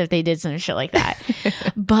ass if they did some shit like that.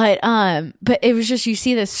 but it was just, you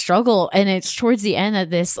see this struggle, and it's towards the end of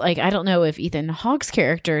this, like, I don't know if Ethan Hawke's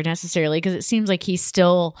character necessarily, because it seems like he's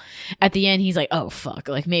still at the end, he's like, oh fuck,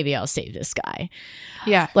 like maybe I'll save this guy.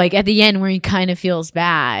 Yeah, like at the end where he kind of feels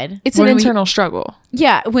bad. It's an internal struggle.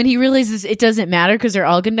 Yeah, when he realizes it doesn't matter because they're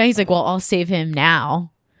all gonna die, he's like, well, I'll save him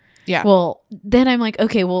now. Yeah. Well, then I'm like,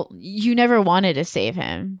 okay, well, you never wanted to save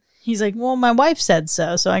him. He's like, well, my wife said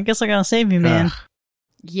so I guess I gotta save you, man.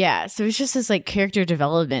 Yeah, so it's just this like character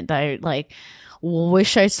development that I like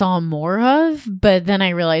wish I saw more of, but then I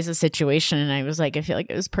realized the situation and I was like, I feel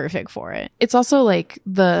like it was perfect for it. It's also like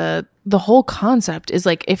the whole concept is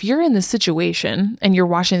like, if you're in this situation and you're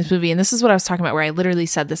watching this movie, and this is what I was talking about where I literally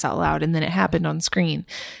said this out loud and then it happened on screen,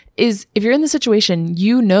 is if you're in the situation,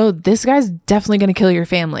 this guy's definitely going to kill your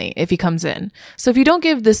family if he comes in. So if you don't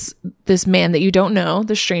give this man that you don't know,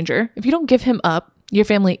 the stranger, if you don't give him up, your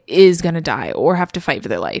family is going to die or have to fight for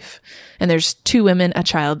their life. And there's 2 women, a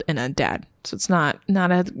child, and a dad. So it's not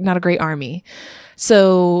a great army.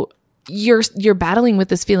 So you're battling with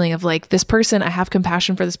this feeling of like, this person, I have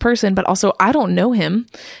compassion for this person, but also I don't know him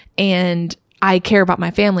and I care about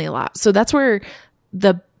my family a lot. So that's where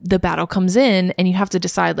the battle comes in, and you have to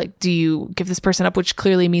decide, like, do you give this person up, which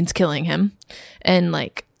clearly means killing him? And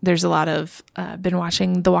like, there's a lot of been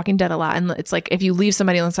watching The Walking Dead a lot, and it's like, if you leave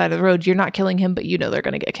somebody on the side of the road, you're not killing him, but they're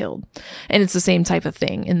going to get killed. And it's the same type of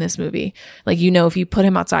thing in this movie. Like, if you put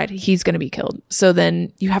him outside, he's going to be killed. So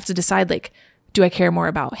then you have to decide, like, do I care more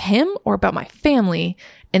about him or about my family?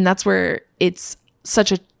 And that's where it's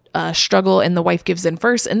such a struggle, and the wife gives in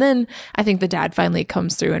first, and then I think the dad finally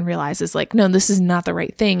comes through and realizes, like, no, this is not the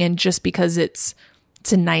right thing, and just because it's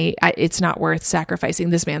tonight, it's not worth sacrificing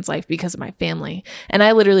this man's life because of my family. And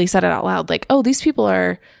I literally said it out loud, like, oh, these people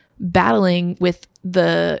are battling with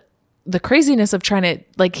the craziness of trying to,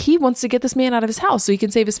 like, he wants to get this man out of his house so he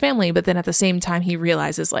can save his family, but then at the same time he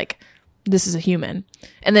realizes, like, this is a human.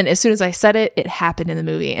 And then as soon as I said it, it happened in the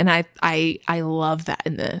movie, and I love that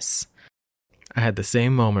in this. I had the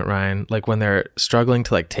same moment, Ryan, like when they're struggling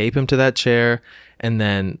to like tape him to that chair, And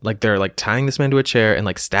then like they're like tying this man to a chair and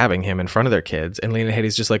like stabbing him in front of their kids. And Lena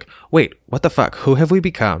Headey's just like, wait, what the fuck? Who have we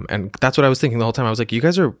become? And that's what I was thinking the whole time. I was like, you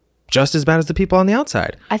guys are just as bad as the people on the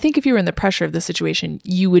outside. I think if you were in the pressure of the situation,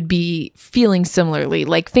 you would be feeling similarly.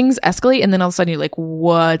 Like things escalate and then all of a sudden you're like,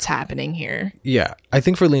 what's happening here? Yeah. I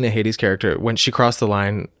think for Lena Headey's character, when she crossed the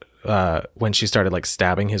line, when she started like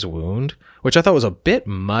stabbing his wound, which I thought was a bit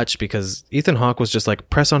much because Ethan Hawke was just like,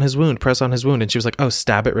 press on his wound. And she was like, oh,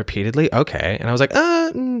 stab it repeatedly. Okay. And I was like,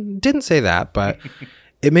 didn't say that, but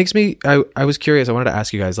it makes me, I was curious. I wanted to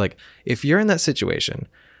ask you guys, like, if you're in that situation,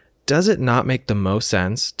 does it not make the most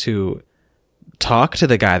sense to talk to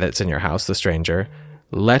the guy that's in your house, the stranger,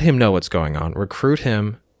 let him know what's going on, recruit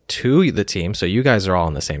him to the team so you guys are all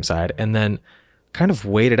on the same side, and then kind of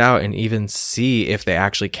wait it out and even see if they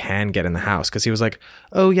actually can get in the house? Because he was like,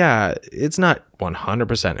 oh yeah, it's not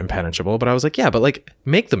 100% impenetrable, but I was like, yeah, but like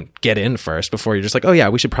make them get in first before you're just like, oh yeah,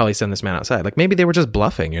 we should probably send this man outside. Like maybe they were just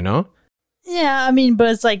bluffing, you know? Yeah, I mean, but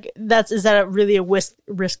it's like, is that really a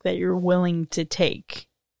risk that you're willing to take?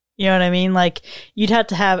 You know what I mean? Like, you'd have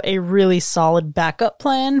to have a really solid backup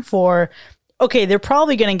plan for, okay, they're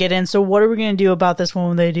probably going to get in, so what are we going to do about this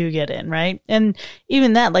when they do get in, right? And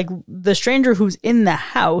even that, like, the stranger who's in the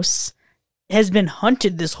house has been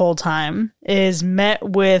hunted this whole time, is met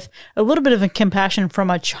with a little bit of a compassion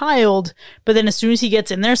from a child, but then as soon as he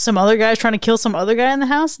gets in there, some other guy's trying to kill some other guy in the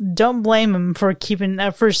house. Don't blame him for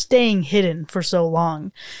for staying hidden for so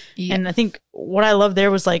long. Yeah. And I think what I love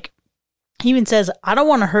there was, like, he even says, I don't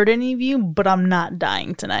want to hurt any of you, but I'm not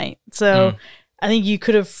dying tonight. So I think you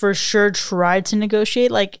could have for sure tried to negotiate.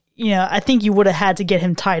 Like, you know, I think you would have had to get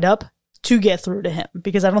him tied up to get through to him,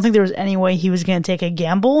 because I don't think there was any way he was going to take a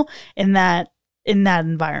gamble in that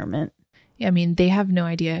environment. Yeah, I mean, they have no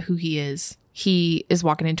idea who he is. He is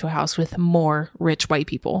walking into a house with more rich white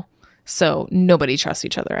people. So nobody trusts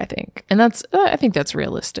each other, I think. And I think that's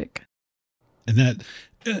realistic. And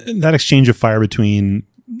that exchange of fire between,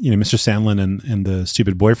 you know, Mr. Sandlin and the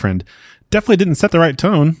stupid boyfriend definitely didn't set the right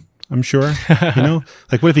tone, I'm sure. You know,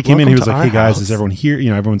 like what if he came in and he was like, hey guys, is everyone here?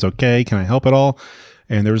 You know, everyone's okay. Can I help at all?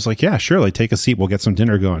 And there was like, yeah, sure. Like, take a seat. We'll get some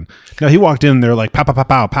dinner going. Now he walked in, they're like, pow, pow, pow,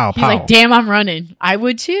 pow, pow, He's like, damn, I'm running. I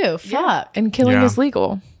would too. Fuck. Yeah. And killing is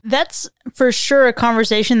legal. That's for sure a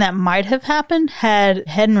conversation that might have happened had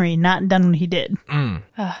Henry not done what he did.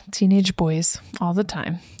 Teenage boys all the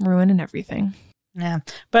time, ruining everything. Yeah.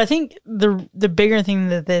 But I think the bigger thing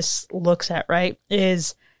that this looks at, right,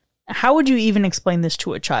 is how would you even explain this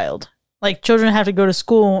to a child? Like, children have to go to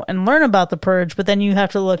school and learn about the purge, but then you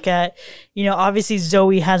have to look at, you know, obviously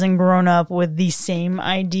Zoe hasn't grown up with the same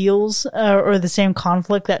ideals or the same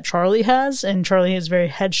conflict that Charlie has. And Charlie is very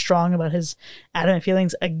headstrong about his adamant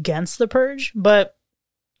feelings against the purge. But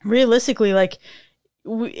realistically, like,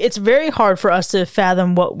 it's very hard for us to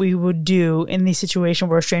fathom what we would do in the situation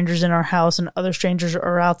where strangers in our house and other strangers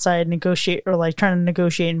are outside negotiate or like trying to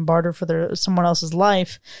negotiate and barter for someone else's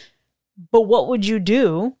life. But what would you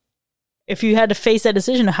do if you had to face that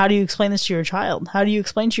decision? How do you explain this to your child? How do you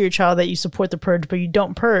explain to your child that you support the purge, but you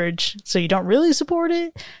don't purge, so you don't really support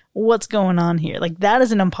it? What's going on here? Like, that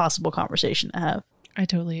is an impossible conversation to have. I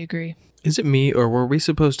totally agree. Is it me, or were we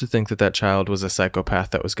supposed to think that child was a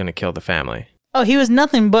psychopath that was going to kill the family? Oh, he was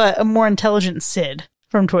nothing but a more intelligent Sid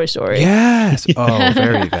from Toy Story. Yes. Oh,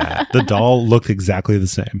 very that. The doll looked exactly the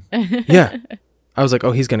same. Yeah. I was like,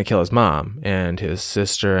 oh, he's going to kill his mom and his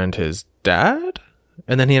sister and his dad?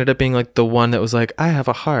 And then he ended up being like the one that was like, I have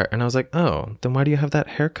a heart. And I was like, oh, then why do you have that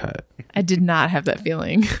haircut? I did not have that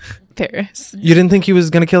feeling, Paris. You didn't think he was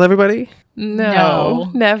going to kill everybody? No,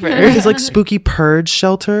 never. His like spooky purge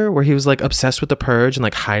shelter where he was like obsessed with the purge and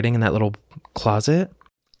like hiding in that little closet.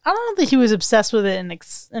 I don't think he was obsessed with it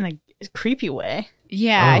in a creepy way.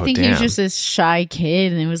 Yeah, Oh, I think he was damn. just this shy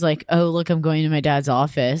kid, and it was like, oh, look, I'm going to my dad's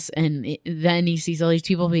office. And then he sees all these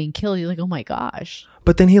people being killed. He's like, oh my gosh.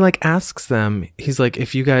 But then he like asks them, he's like,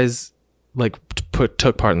 if you guys like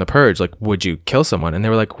took part in the purge, like, would you kill someone? And they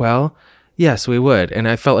were like, well, yes, we would. And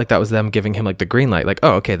I felt like that was them giving him like the green light, like,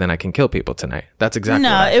 oh, okay, then I can kill people tonight. That's exactly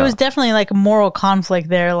what I it was felt. definitely like a moral conflict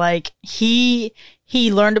there. Like, he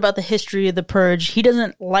learned about the history of the purge. He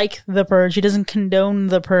doesn't like the purge. He doesn't condone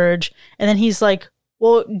the purge. And then he's like,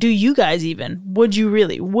 well, do you guys even? Would you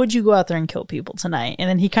really? Would you go out there and kill people tonight? And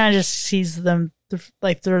then he kind of just sees them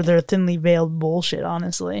like they're thinly veiled bullshit,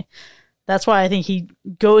 honestly. That's why I think he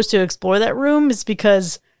goes to explore that room, is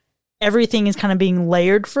because everything is kind of being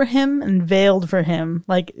layered for him and veiled for him.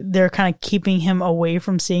 Like, they're kind of keeping him away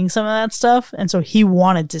from seeing some of that stuff. And so he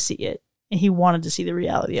wanted to see it. And he wanted to see the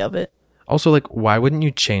reality of it. Also, like, why wouldn't you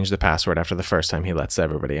change the password after the first time he lets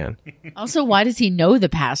everybody in? Also, why does he know the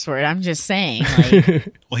password? I'm just saying.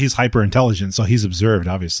 Like, Well, he's hyper intelligent, so he's observed,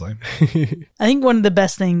 obviously. I think one of the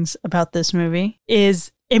best things about this movie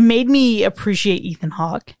is it made me appreciate Ethan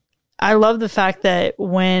Hawke. I love the fact that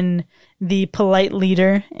when the polite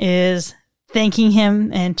leader is thanking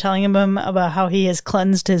him and telling him about how he has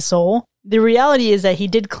cleansed his soul, the reality is that he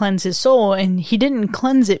did cleanse his soul, and he didn't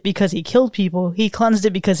cleanse it because he killed people. He cleansed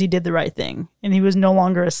it because he did the right thing, and he was no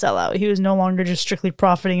longer a sellout. He was no longer just strictly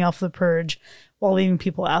profiting off the purge while leaving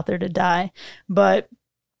people out there to die. But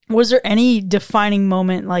was there any defining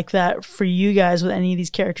moment like that for you guys with any of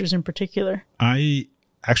these characters in particular? I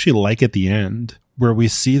actually like at the end where we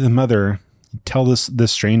see the mother tell this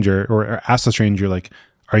stranger or ask the stranger, like,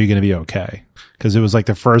 are you going to be okay? Because it was like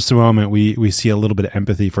the first moment we see a little bit of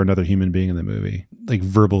empathy for another human being in the movie, like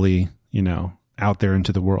verbally, out there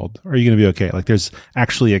into the world. Are you going to be okay? Like there's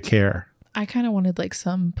actually a care. I kind of wanted like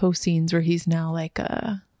some post scenes where he's now like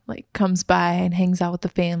comes by and hangs out with the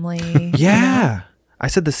family. Yeah. I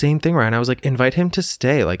said the same thing, Ryan. I was like, invite him to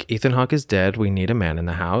stay. Like, Ethan Hawke is dead. We need a man in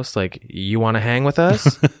the house. Like, you want to hang with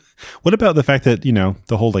us? What about the fact that,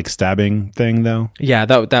 the whole like stabbing thing though? Yeah,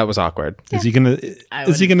 that was awkward. Is he gonna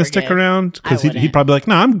stick forget. around? Because I he'd probably be like,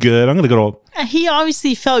 no, I'm good. I'm gonna go to He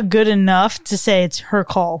obviously felt good enough to say it's her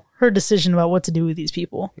call, her decision about what to do with these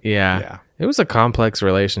people. Yeah. It was a complex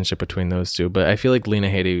relationship between those two, but I feel like Lena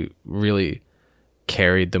Headey really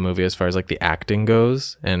carried the movie as far as like the acting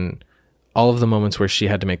goes, and all of the moments where she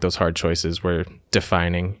had to make those hard choices were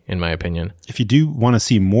defining, in my opinion. If you do want to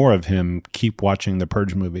see more of him, keep watching the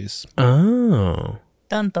Purge movies. Oh.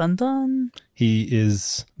 Dun, dun, dun. He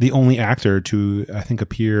is the only actor to, I think,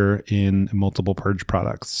 appear in multiple Purge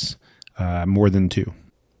products, more than 2.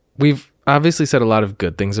 We've obviously said a lot of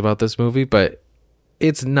good things about this movie, but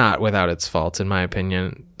it's not without its faults, in my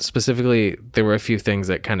opinion. Specifically, there were a few things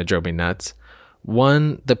that kind of drove me nuts.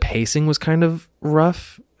 One, the pacing was kind of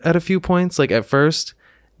rough at a few points. Like at first,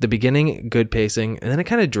 the beginning, good pacing, and then it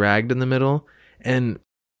kind of dragged in the middle. And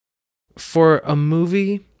for a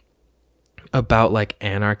movie about like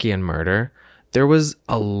anarchy and murder, there was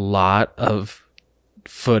a lot of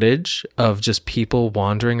footage of just people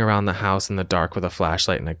wandering around the house in the dark with a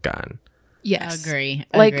flashlight and a gun. Yes. Agree.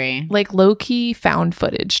 Like low-key found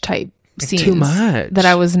footage type scenes Too much. that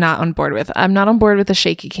I was not on board with. I'm not on board with a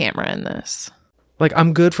shaky camera in this. Like,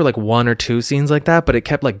 I'm good for like 1 or 2 scenes like that, but it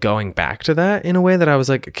kept like going back to that in a way that I was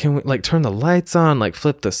like, can we like turn the lights on, like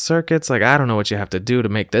flip the circuits? Like, I don't know what you have to do to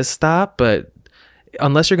make this stop, but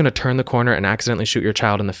unless you're going to turn the corner and accidentally shoot your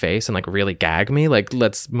child in the face and like really gag me, like,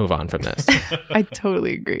 let's move on from this. I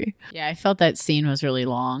totally agree. Yeah, I felt that scene was really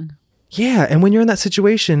long. Yeah, and when you're in that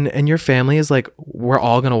situation and your family is like, we're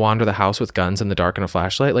all going to wander the house with guns in the dark and a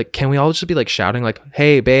flashlight, like, can we all just be like shouting like,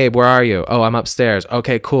 hey, babe, where are you? Oh, I'm upstairs.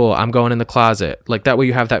 Okay, cool. I'm going in the closet. Like, that way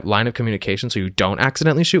you have that line of communication so you don't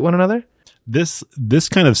accidentally shoot one another. This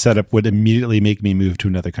kind of setup would immediately make me move to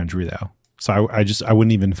another country, though. So I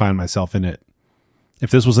wouldn't even find myself in it.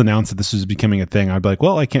 If this was announced that this was becoming a thing, I'd be like,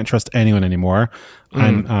 well, I can't trust anyone anymore.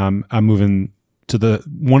 I'm moving to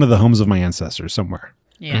one of the homes of my ancestors somewhere.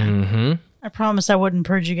 Yeah. Mm-hmm. I promised I wouldn't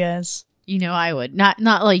purge you guys. I would. Not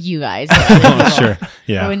like you guys. Oh, sure.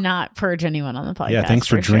 Yeah. I would not purge anyone on the podcast. Yeah, thanks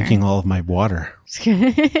for sure. drinking all of my water.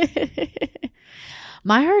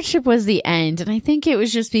 My hardship was the end, and I think it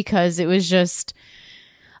was just because it was just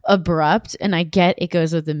abrupt, and I get it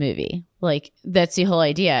goes with the movie. Like, that's the whole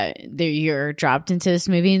idea. You're dropped into this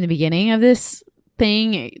movie in the beginning of this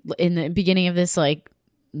thing, in the beginning of this like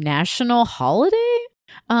national holiday.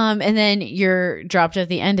 And then you're dropped at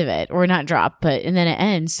the end of it, or not dropped, and then it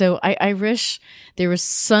ends. So I wish there was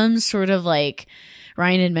some sort of like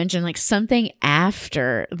Ryan had mentioned, like something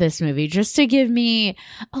after this movie, just to give me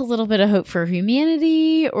a little bit of hope for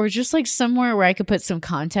humanity, or just like somewhere where I could put some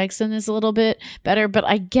context in this a little bit better. But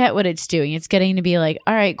I get what it's doing. It's getting to be like,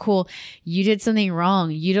 all right, cool. You did something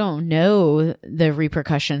wrong. You don't know the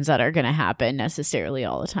repercussions that are going to happen necessarily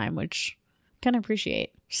all the time, which I kind of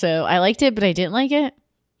appreciate. So I liked it, but I didn't like it.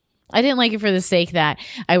 I didn't like it for the sake that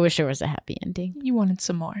I wish there was a happy ending. You wanted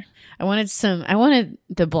some more. I wanted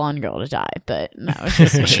the blonde girl to die, but that was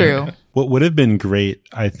just me. True. What would have been great,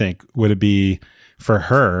 I think, would it be for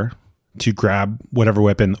her to grab whatever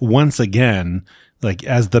weapon once again, like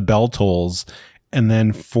as the bell tolls, and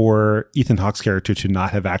then for Ethan Hawke's character to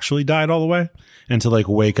not have actually died all the way, and to like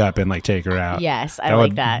wake up and like take her out. Yes, I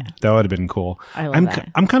like that. That would have been cool. I love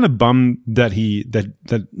that. I'm kind of bummed that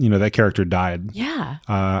that character died. Yeah.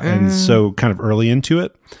 And so kind of early into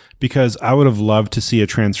it, because I would have loved to see a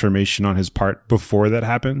transformation on his part before that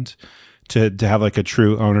happened, to have like a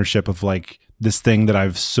true ownership of like this thing that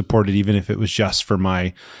I've supported, even if it was just for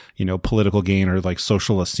my, political gain or like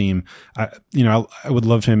social esteem. I would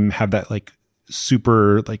love him have that like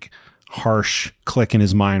super like harsh click in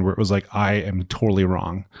his mind where it was like, I am totally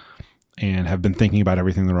wrong and have been thinking about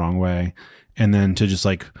everything the wrong way. And then to just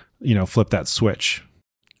like, flip that switch.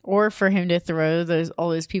 Or for him to throw all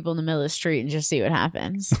those people in the middle of the street and just see what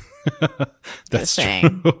happens. That's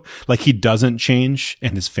true. Like he doesn't change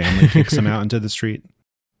and his family kicks him out into the street.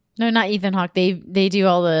 No, not Ethan Hawke. They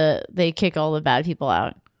kick all the bad people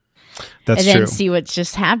out. That's and true. then see what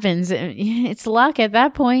just happens. It's luck at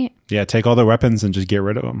that point. Yeah, take all their weapons and just get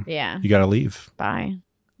rid of them. Yeah. You got to leave. Bye.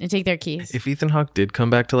 And take their keys. If Ethan Hawke did come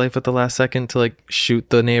back to life at the last second to like shoot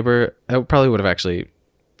the neighbor, that probably would have actually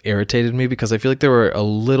irritated me because I feel like there were a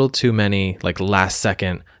little too many like last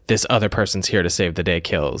second, this other person's here to save the day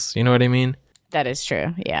kills. You know what I mean? That is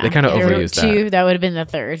true. Yeah. They kind of overused that. Two, that would have been the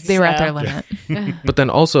third. They were at their limit. But then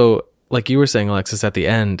also, like you were saying, Alexis, at the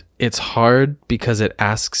end, it's hard because it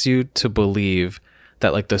asks you to believe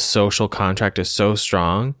that like the social contract is so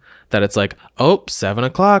strong that it's like,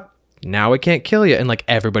 7:00, now I can't kill you. And like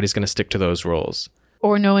everybody's going to stick to those rules.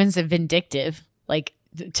 Or no one's vindictive. Like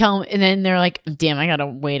tell them, and then they're like, damn, I got to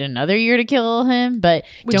wait another year to kill him. But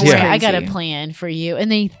don't worry, I got a plan for you. And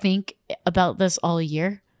they think about this all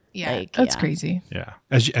year. Yeah, like, that's crazy. Yeah.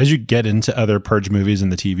 As you get into other Purge movies in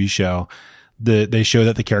the TV show, they show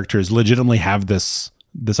that the characters legitimately have this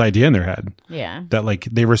idea in their head. Yeah. That like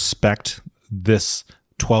they respect this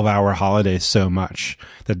 12-hour holiday so much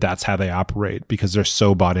that that's how they operate because they're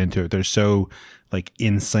so bought into it. They're so like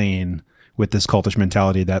insane with this cultish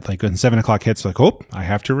mentality that like when 7:00 hits, like, I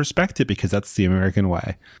have to respect it because that's the American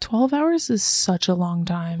way. 12 hours is such a long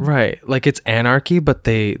time. Right. Like it's anarchy, but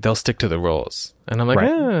they'll stick to the rules. And I'm like,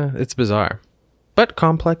 Right. it's bizarre, but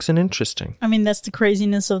complex and interesting. I mean, that's the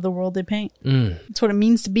craziness of the world they paint. That's what it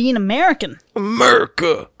means to be an American.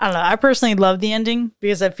 America. I don't know. I personally love the ending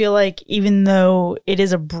because I feel like even though it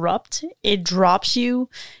is abrupt, it drops you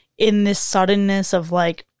in this suddenness of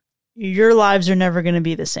like, your lives are never going to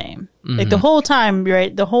be the same. Like the whole time,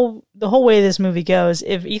 right? The whole way this movie goes,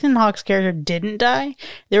 if Ethan Hawke's character didn't die,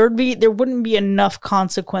 there wouldn't be enough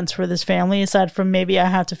consequence for this family aside from maybe I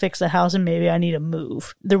have to fix the house and maybe I need to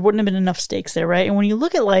move. There wouldn't have been enough stakes there, right? And when you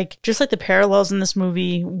look at like just like the parallels in this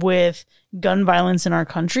movie with gun violence in our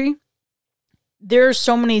country, there are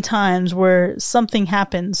so many times where something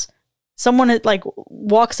happens, someone like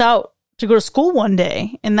walks out to go to school one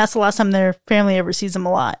day, and that's the last time their family ever sees them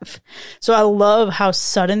alive. So I love how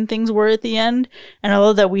sudden things were at the end, and I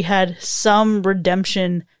love that we had some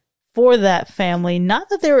redemption for that family. Not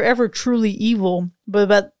that they were ever truly evil,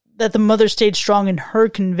 but that the mother stayed strong in her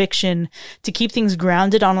conviction to keep things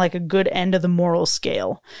grounded on like a good end of the moral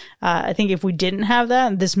scale. I think if we didn't have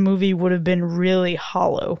that, this movie would have been really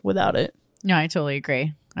hollow without it. No, I totally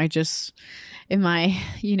agree. I just, in my,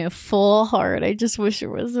 full heart, I just wish there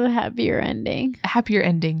was a happier ending. A happier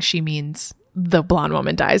ending, she means the blonde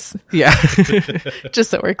woman dies. Yeah. Just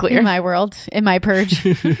so we're clear. In my world, in my purge,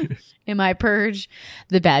 the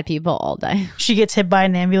bad people all die. She gets hit by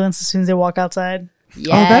an ambulance as soon as they walk outside. Yes.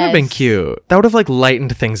 Oh, that'd have been cute. That would have like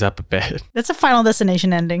lightened things up a bit. That's a Final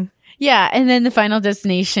Destination ending. Yeah, and then the Final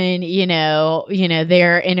Destination,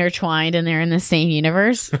 they're intertwined and they're in the same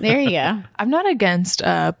universe. There you go. I'm not against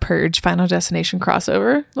a Purge Final Destination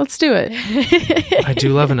crossover. Let's do it. I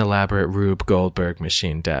do love an elaborate Rube Goldberg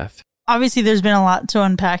machine death. Obviously, there's been a lot to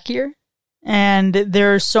unpack here, and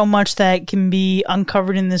there's so much that can be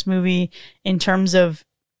uncovered in this movie in terms of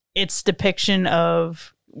its depiction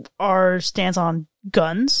of our stance on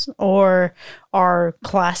guns or our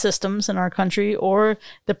class systems in our country or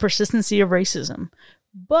the persistency of racism.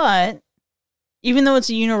 But even though it's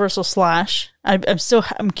a universal slash,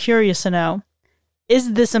 I'm curious to know,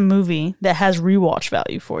 is this a movie that has rewatch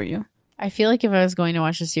value for you? I feel like if I was going to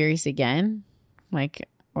watch the series again,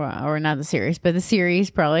 or not the series, but the series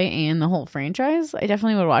probably and the whole franchise, I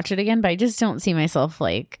definitely would watch it again, but I just don't see myself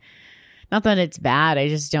not that it's bad, I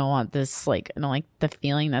just don't want this, I don't like the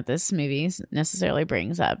feeling that this movie necessarily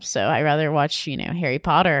brings up. So I'd rather watch, Harry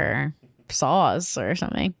Potter or Saws or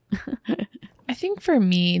something. I think for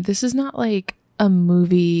me, this is not like a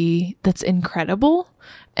movie that's incredible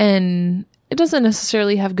and it doesn't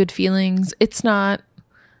necessarily have good feelings. It's not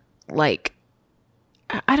like,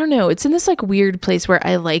 I don't know. It's in this weird place where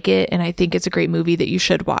I like it and I think it's a great movie that you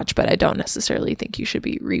should watch, but I don't necessarily think you should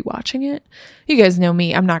be rewatching it. You guys know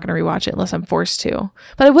me. I'm not going to rewatch it unless I'm forced to,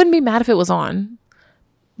 but I wouldn't be mad if it was on.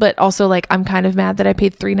 But also I'm kind of mad that I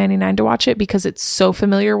paid $3.99 to watch it because it's so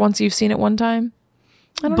familiar once you've seen it one time.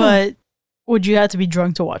 I don't know. But would you have to be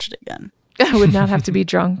drunk to watch it again? I would not have to be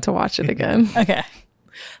drunk to watch it again. Okay.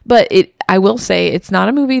 But I will say it's not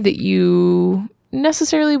a movie that you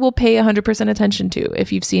necessarily will pay 100% attention to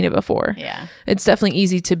if you've seen it before. Yeah. It's definitely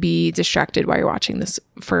easy to be distracted while you're watching this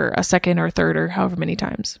for a second or third or however many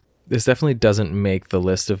times. This definitely doesn't make the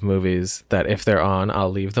list of movies that if they're on,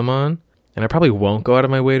 I'll leave them on. And I probably won't go out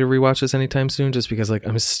of my way to rewatch this anytime soon just because like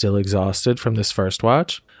I'm still exhausted from this first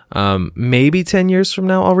watch. Maybe 10 years from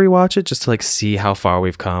now I'll rewatch it just to like see how far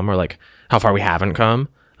we've come or like how far we haven't come.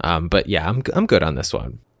 But yeah, I'm good on this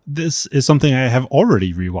one. This is something I have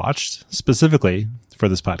already rewatched specifically for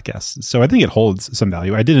this podcast. So I think it holds some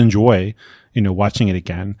value. I did enjoy, watching it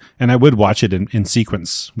again, and I would watch it in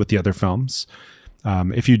sequence with the other films.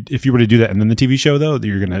 If you were to do that and then the TV show though,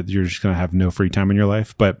 you're just gonna have no free time in your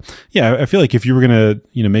life. But yeah, I feel like if you were gonna,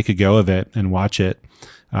 make a go of it and watch it,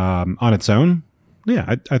 on its own,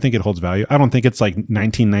 yeah, I think it holds value. I don't think it's like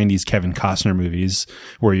 1990s Kevin Costner movies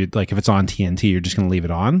where you like, if it's on TNT, you're just going to leave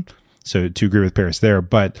it on. So to agree with Paris there,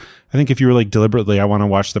 but I think if you were like deliberately, I want to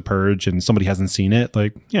watch The Purge and somebody hasn't seen it,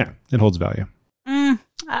 like, yeah, it holds value.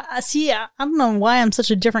 I see. I don't know why I'm such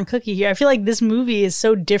a different cookie here. I feel like this movie is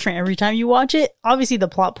so different every time you watch it. Obviously the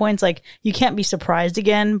plot points, like you can't be surprised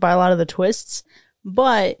again by a lot of the twists,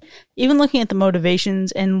 but even looking at the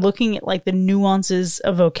motivations and looking at like the nuances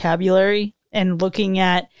of vocabulary and looking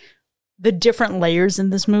at the different layers in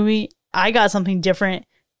this movie, I got something different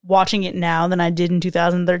watching it now than I did in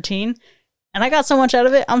 2013. And I got so much out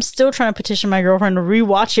of it. I'm still trying to petition my girlfriend to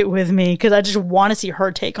rewatch it with me because I just want to see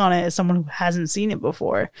her take on it as someone who hasn't seen it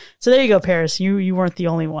before. So there you go, Paris. You weren't the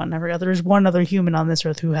only one. I forgot there's one other human on this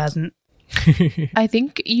earth who hasn't. I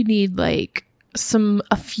think you need like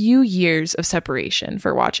a few years of separation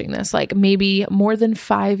for watching this, like maybe more than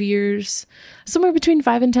 5 years, somewhere between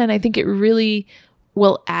 5 and 10. I think it really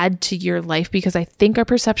will add to your life because I think our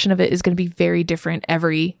perception of it is going to be very different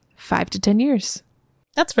every 5 to 10 years.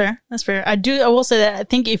 That's fair. I will say that I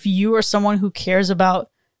think if you are someone who cares about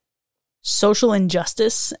social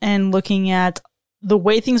injustice and looking at the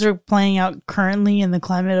way things are playing out currently in the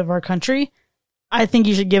climate of our country, I think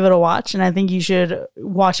you should give it a watch, and I think you should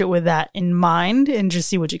watch it with that in mind and just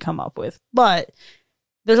see what you come up with. But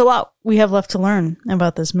there's a lot we have left to learn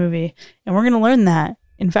about this movie, and we're going to learn that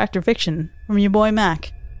in Fact or Fiction from your boy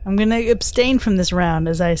Mac. I'm going to abstain from this round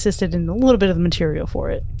as I assisted in a little bit of the material for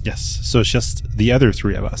it. Yes, so it's just the other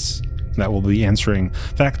three of us that will be answering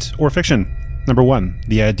Fact or Fiction. Number 1,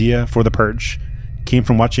 the idea for The Purge came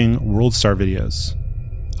from watching World Star videos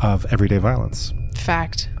of everyday violence.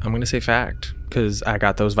 Fact. I'm going to say fact because I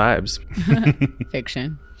got those vibes.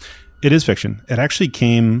 Fiction. It is fiction. It actually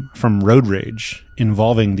came from road rage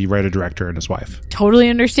involving the writer-director and his wife. Totally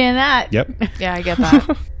understand that. Yep. Yeah, I get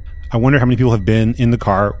that. I wonder how many people have been in the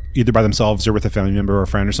car, either by themselves or with a family member or a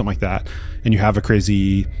friend or something like that, and you have a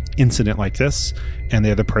crazy incident like this, and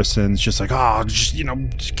the other person's just like, I wish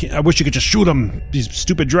you could just shoot them, these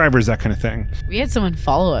stupid drivers, that kind of thing. We had someone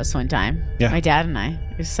follow us one time. Yeah. My dad and I.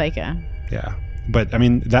 It was psycho. Yeah. But, I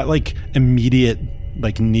mean, that, like, immediate,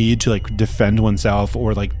 like, need to, like, defend oneself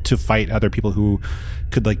or, like, to fight other people who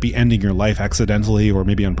could, like, be ending your life accidentally or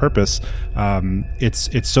maybe on purpose,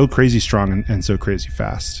 it's so crazy strong and so crazy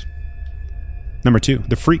fast. Number 2,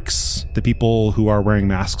 the freaks, the people who are wearing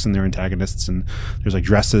masks and they're antagonists, and there's like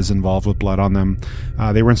dresses involved with blood on them.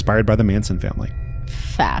 They were inspired by the Manson family.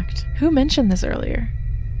 Fact. Who mentioned this earlier?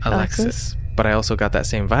 Alexis. But I also got that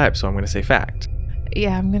same vibe, so I'm going to say fact.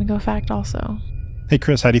 Yeah, I'm going to go fact also. Hey,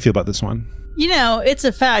 Chris, how do you feel about this one? It's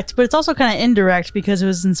a fact, but it's also kind of indirect because it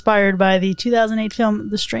was inspired by the 2008 film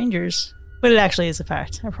The Strangers. But it actually is a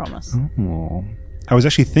fact, I promise. Oh. I was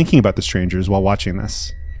actually thinking about The Strangers while watching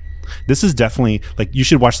this. This is definitely, like, you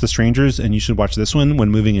should watch The Strangers and you should watch this one when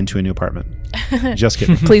moving into a new apartment. Just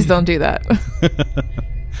kidding. Please don't do that.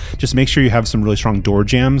 Just make sure you have some really strong door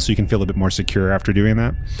jams so you can feel a bit more secure after doing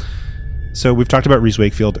that. So we've talked about Reese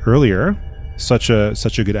Wakefield earlier. Such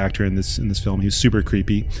a good actor in this film. He's super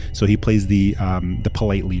creepy. So he plays the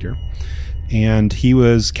polite leader. And he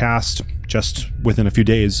was cast just within a few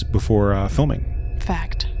days before filming.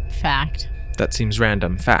 Fact. That seems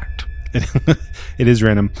random. Fact. It is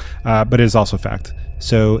random, but it is also fact.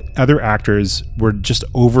 So other actors were just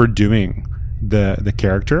overdoing the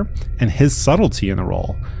character, and his subtlety in the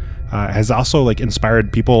role has also like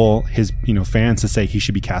inspired people, his fans, to say he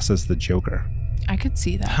should be cast as the Joker. I could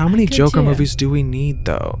see that. How many Joker movies do we need,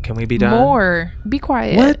 though? Can we be done? More. Be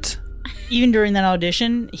quiet. What? Even during that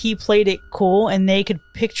audition, he played it cool, and they could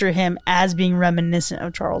picture him as being reminiscent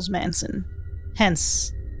of Charles Manson.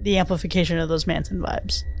 Hence the amplification of those Manson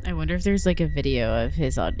vibes. I wonder if there's like a video of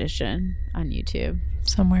his audition on YouTube.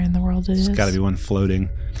 Somewhere in the world it is. There's got to be one floating.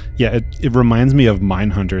 Yeah, it reminds me of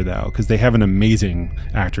Mindhunter, though, because they have an amazing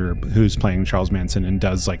actor who's playing Charles Manson and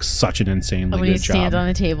does like such an insanely When he good stands job. on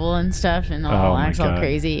the table and stuff and Oh all my acts all God.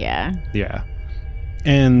 crazy. Yeah. Yeah.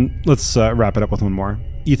 And let's wrap it up with one more.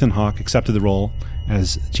 Ethan Hawke accepted the role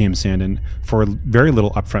as James Sandin for very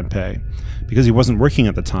little upfront pay because he wasn't working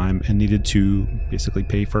at the time and needed to basically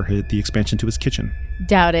pay for the expansion to his kitchen.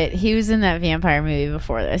 Doubt it. He was in that vampire movie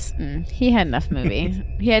before this. He had enough movie.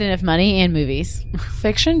 He had enough money and movies.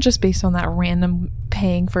 Fiction just based on that random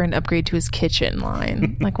paying for an upgrade to his kitchen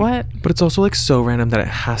line. Like what? But it's also like so random that it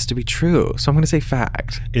has to be true. So I'm going to say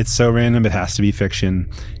fact. It's so random, it has to be fiction.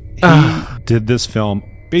 He did this film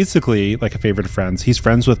basically like a favorite of friends. He's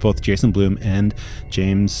friends with both Jason Blum and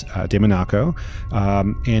James DeMonaco,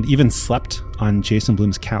 and even slept on Jason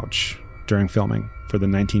Blum's couch during filming for the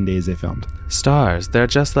 19 days they filmed. Stars, they're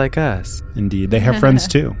just like us. Indeed. They have friends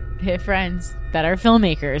too. They have friends that are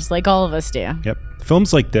filmmakers, like all of us do. Yep.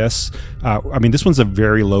 Films like this, I mean, this one's a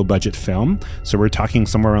very low budget film. So we're talking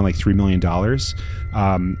somewhere around like $3 million.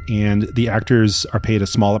 And the actors are paid a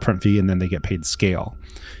small upfront fee and then they get paid scale.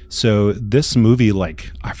 So this movie,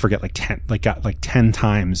 like, I forget, got 10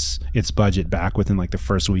 times its budget back within like the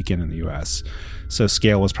first weekend in the US. So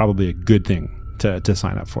scale was probably a good thing to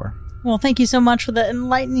sign up for. Well, thank you so much for that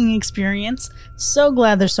enlightening experience. So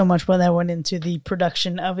glad there's so much that went into the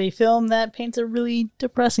production of a film that paints a really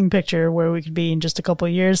depressing picture where we could be in just a couple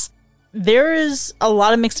of years. There is a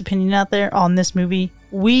lot of mixed opinion out there on this movie.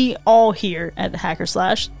 We all here at Hacker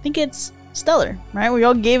Slash think it's stellar, right? We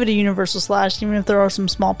all gave it a universal slash, even if there are some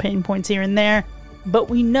small pain points here and there. But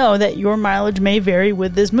we know that your mileage may vary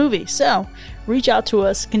with this movie. So reach out to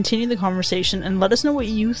us, continue the conversation, and let us know what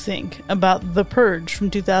you think about The Purge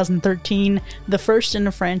from 2013, the first in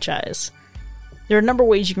a franchise. There are a number of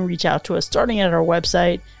ways you can reach out to us, starting at our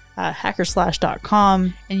website,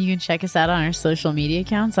 hackerslash.com. And you can check us out on our social media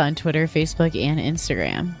accounts on Twitter, Facebook, and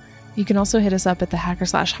Instagram. You can also hit us up at the Hacker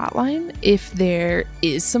Slash hotline. If there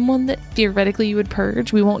is someone that theoretically you would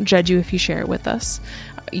purge, we won't judge you if you share it with us.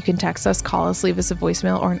 You can text us, call us, leave us a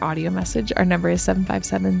voicemail or an audio message. Our number is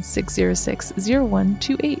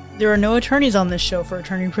 757-606-0128. There are no attorneys on this show for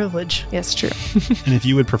attorney privilege. Yes, true. And if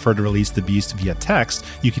you would prefer to release the beast via text,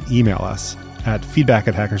 you can email us at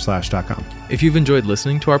feedback@hackerslash.com. If you've enjoyed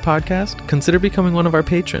listening to our podcast, consider becoming one of our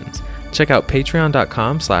patrons. Check out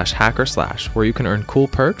patreon.com/hackerslash, where you can earn cool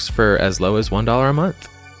perks for as low as $1 a month.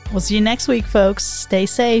 We'll see you next week, folks. Stay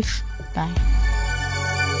safe. Bye.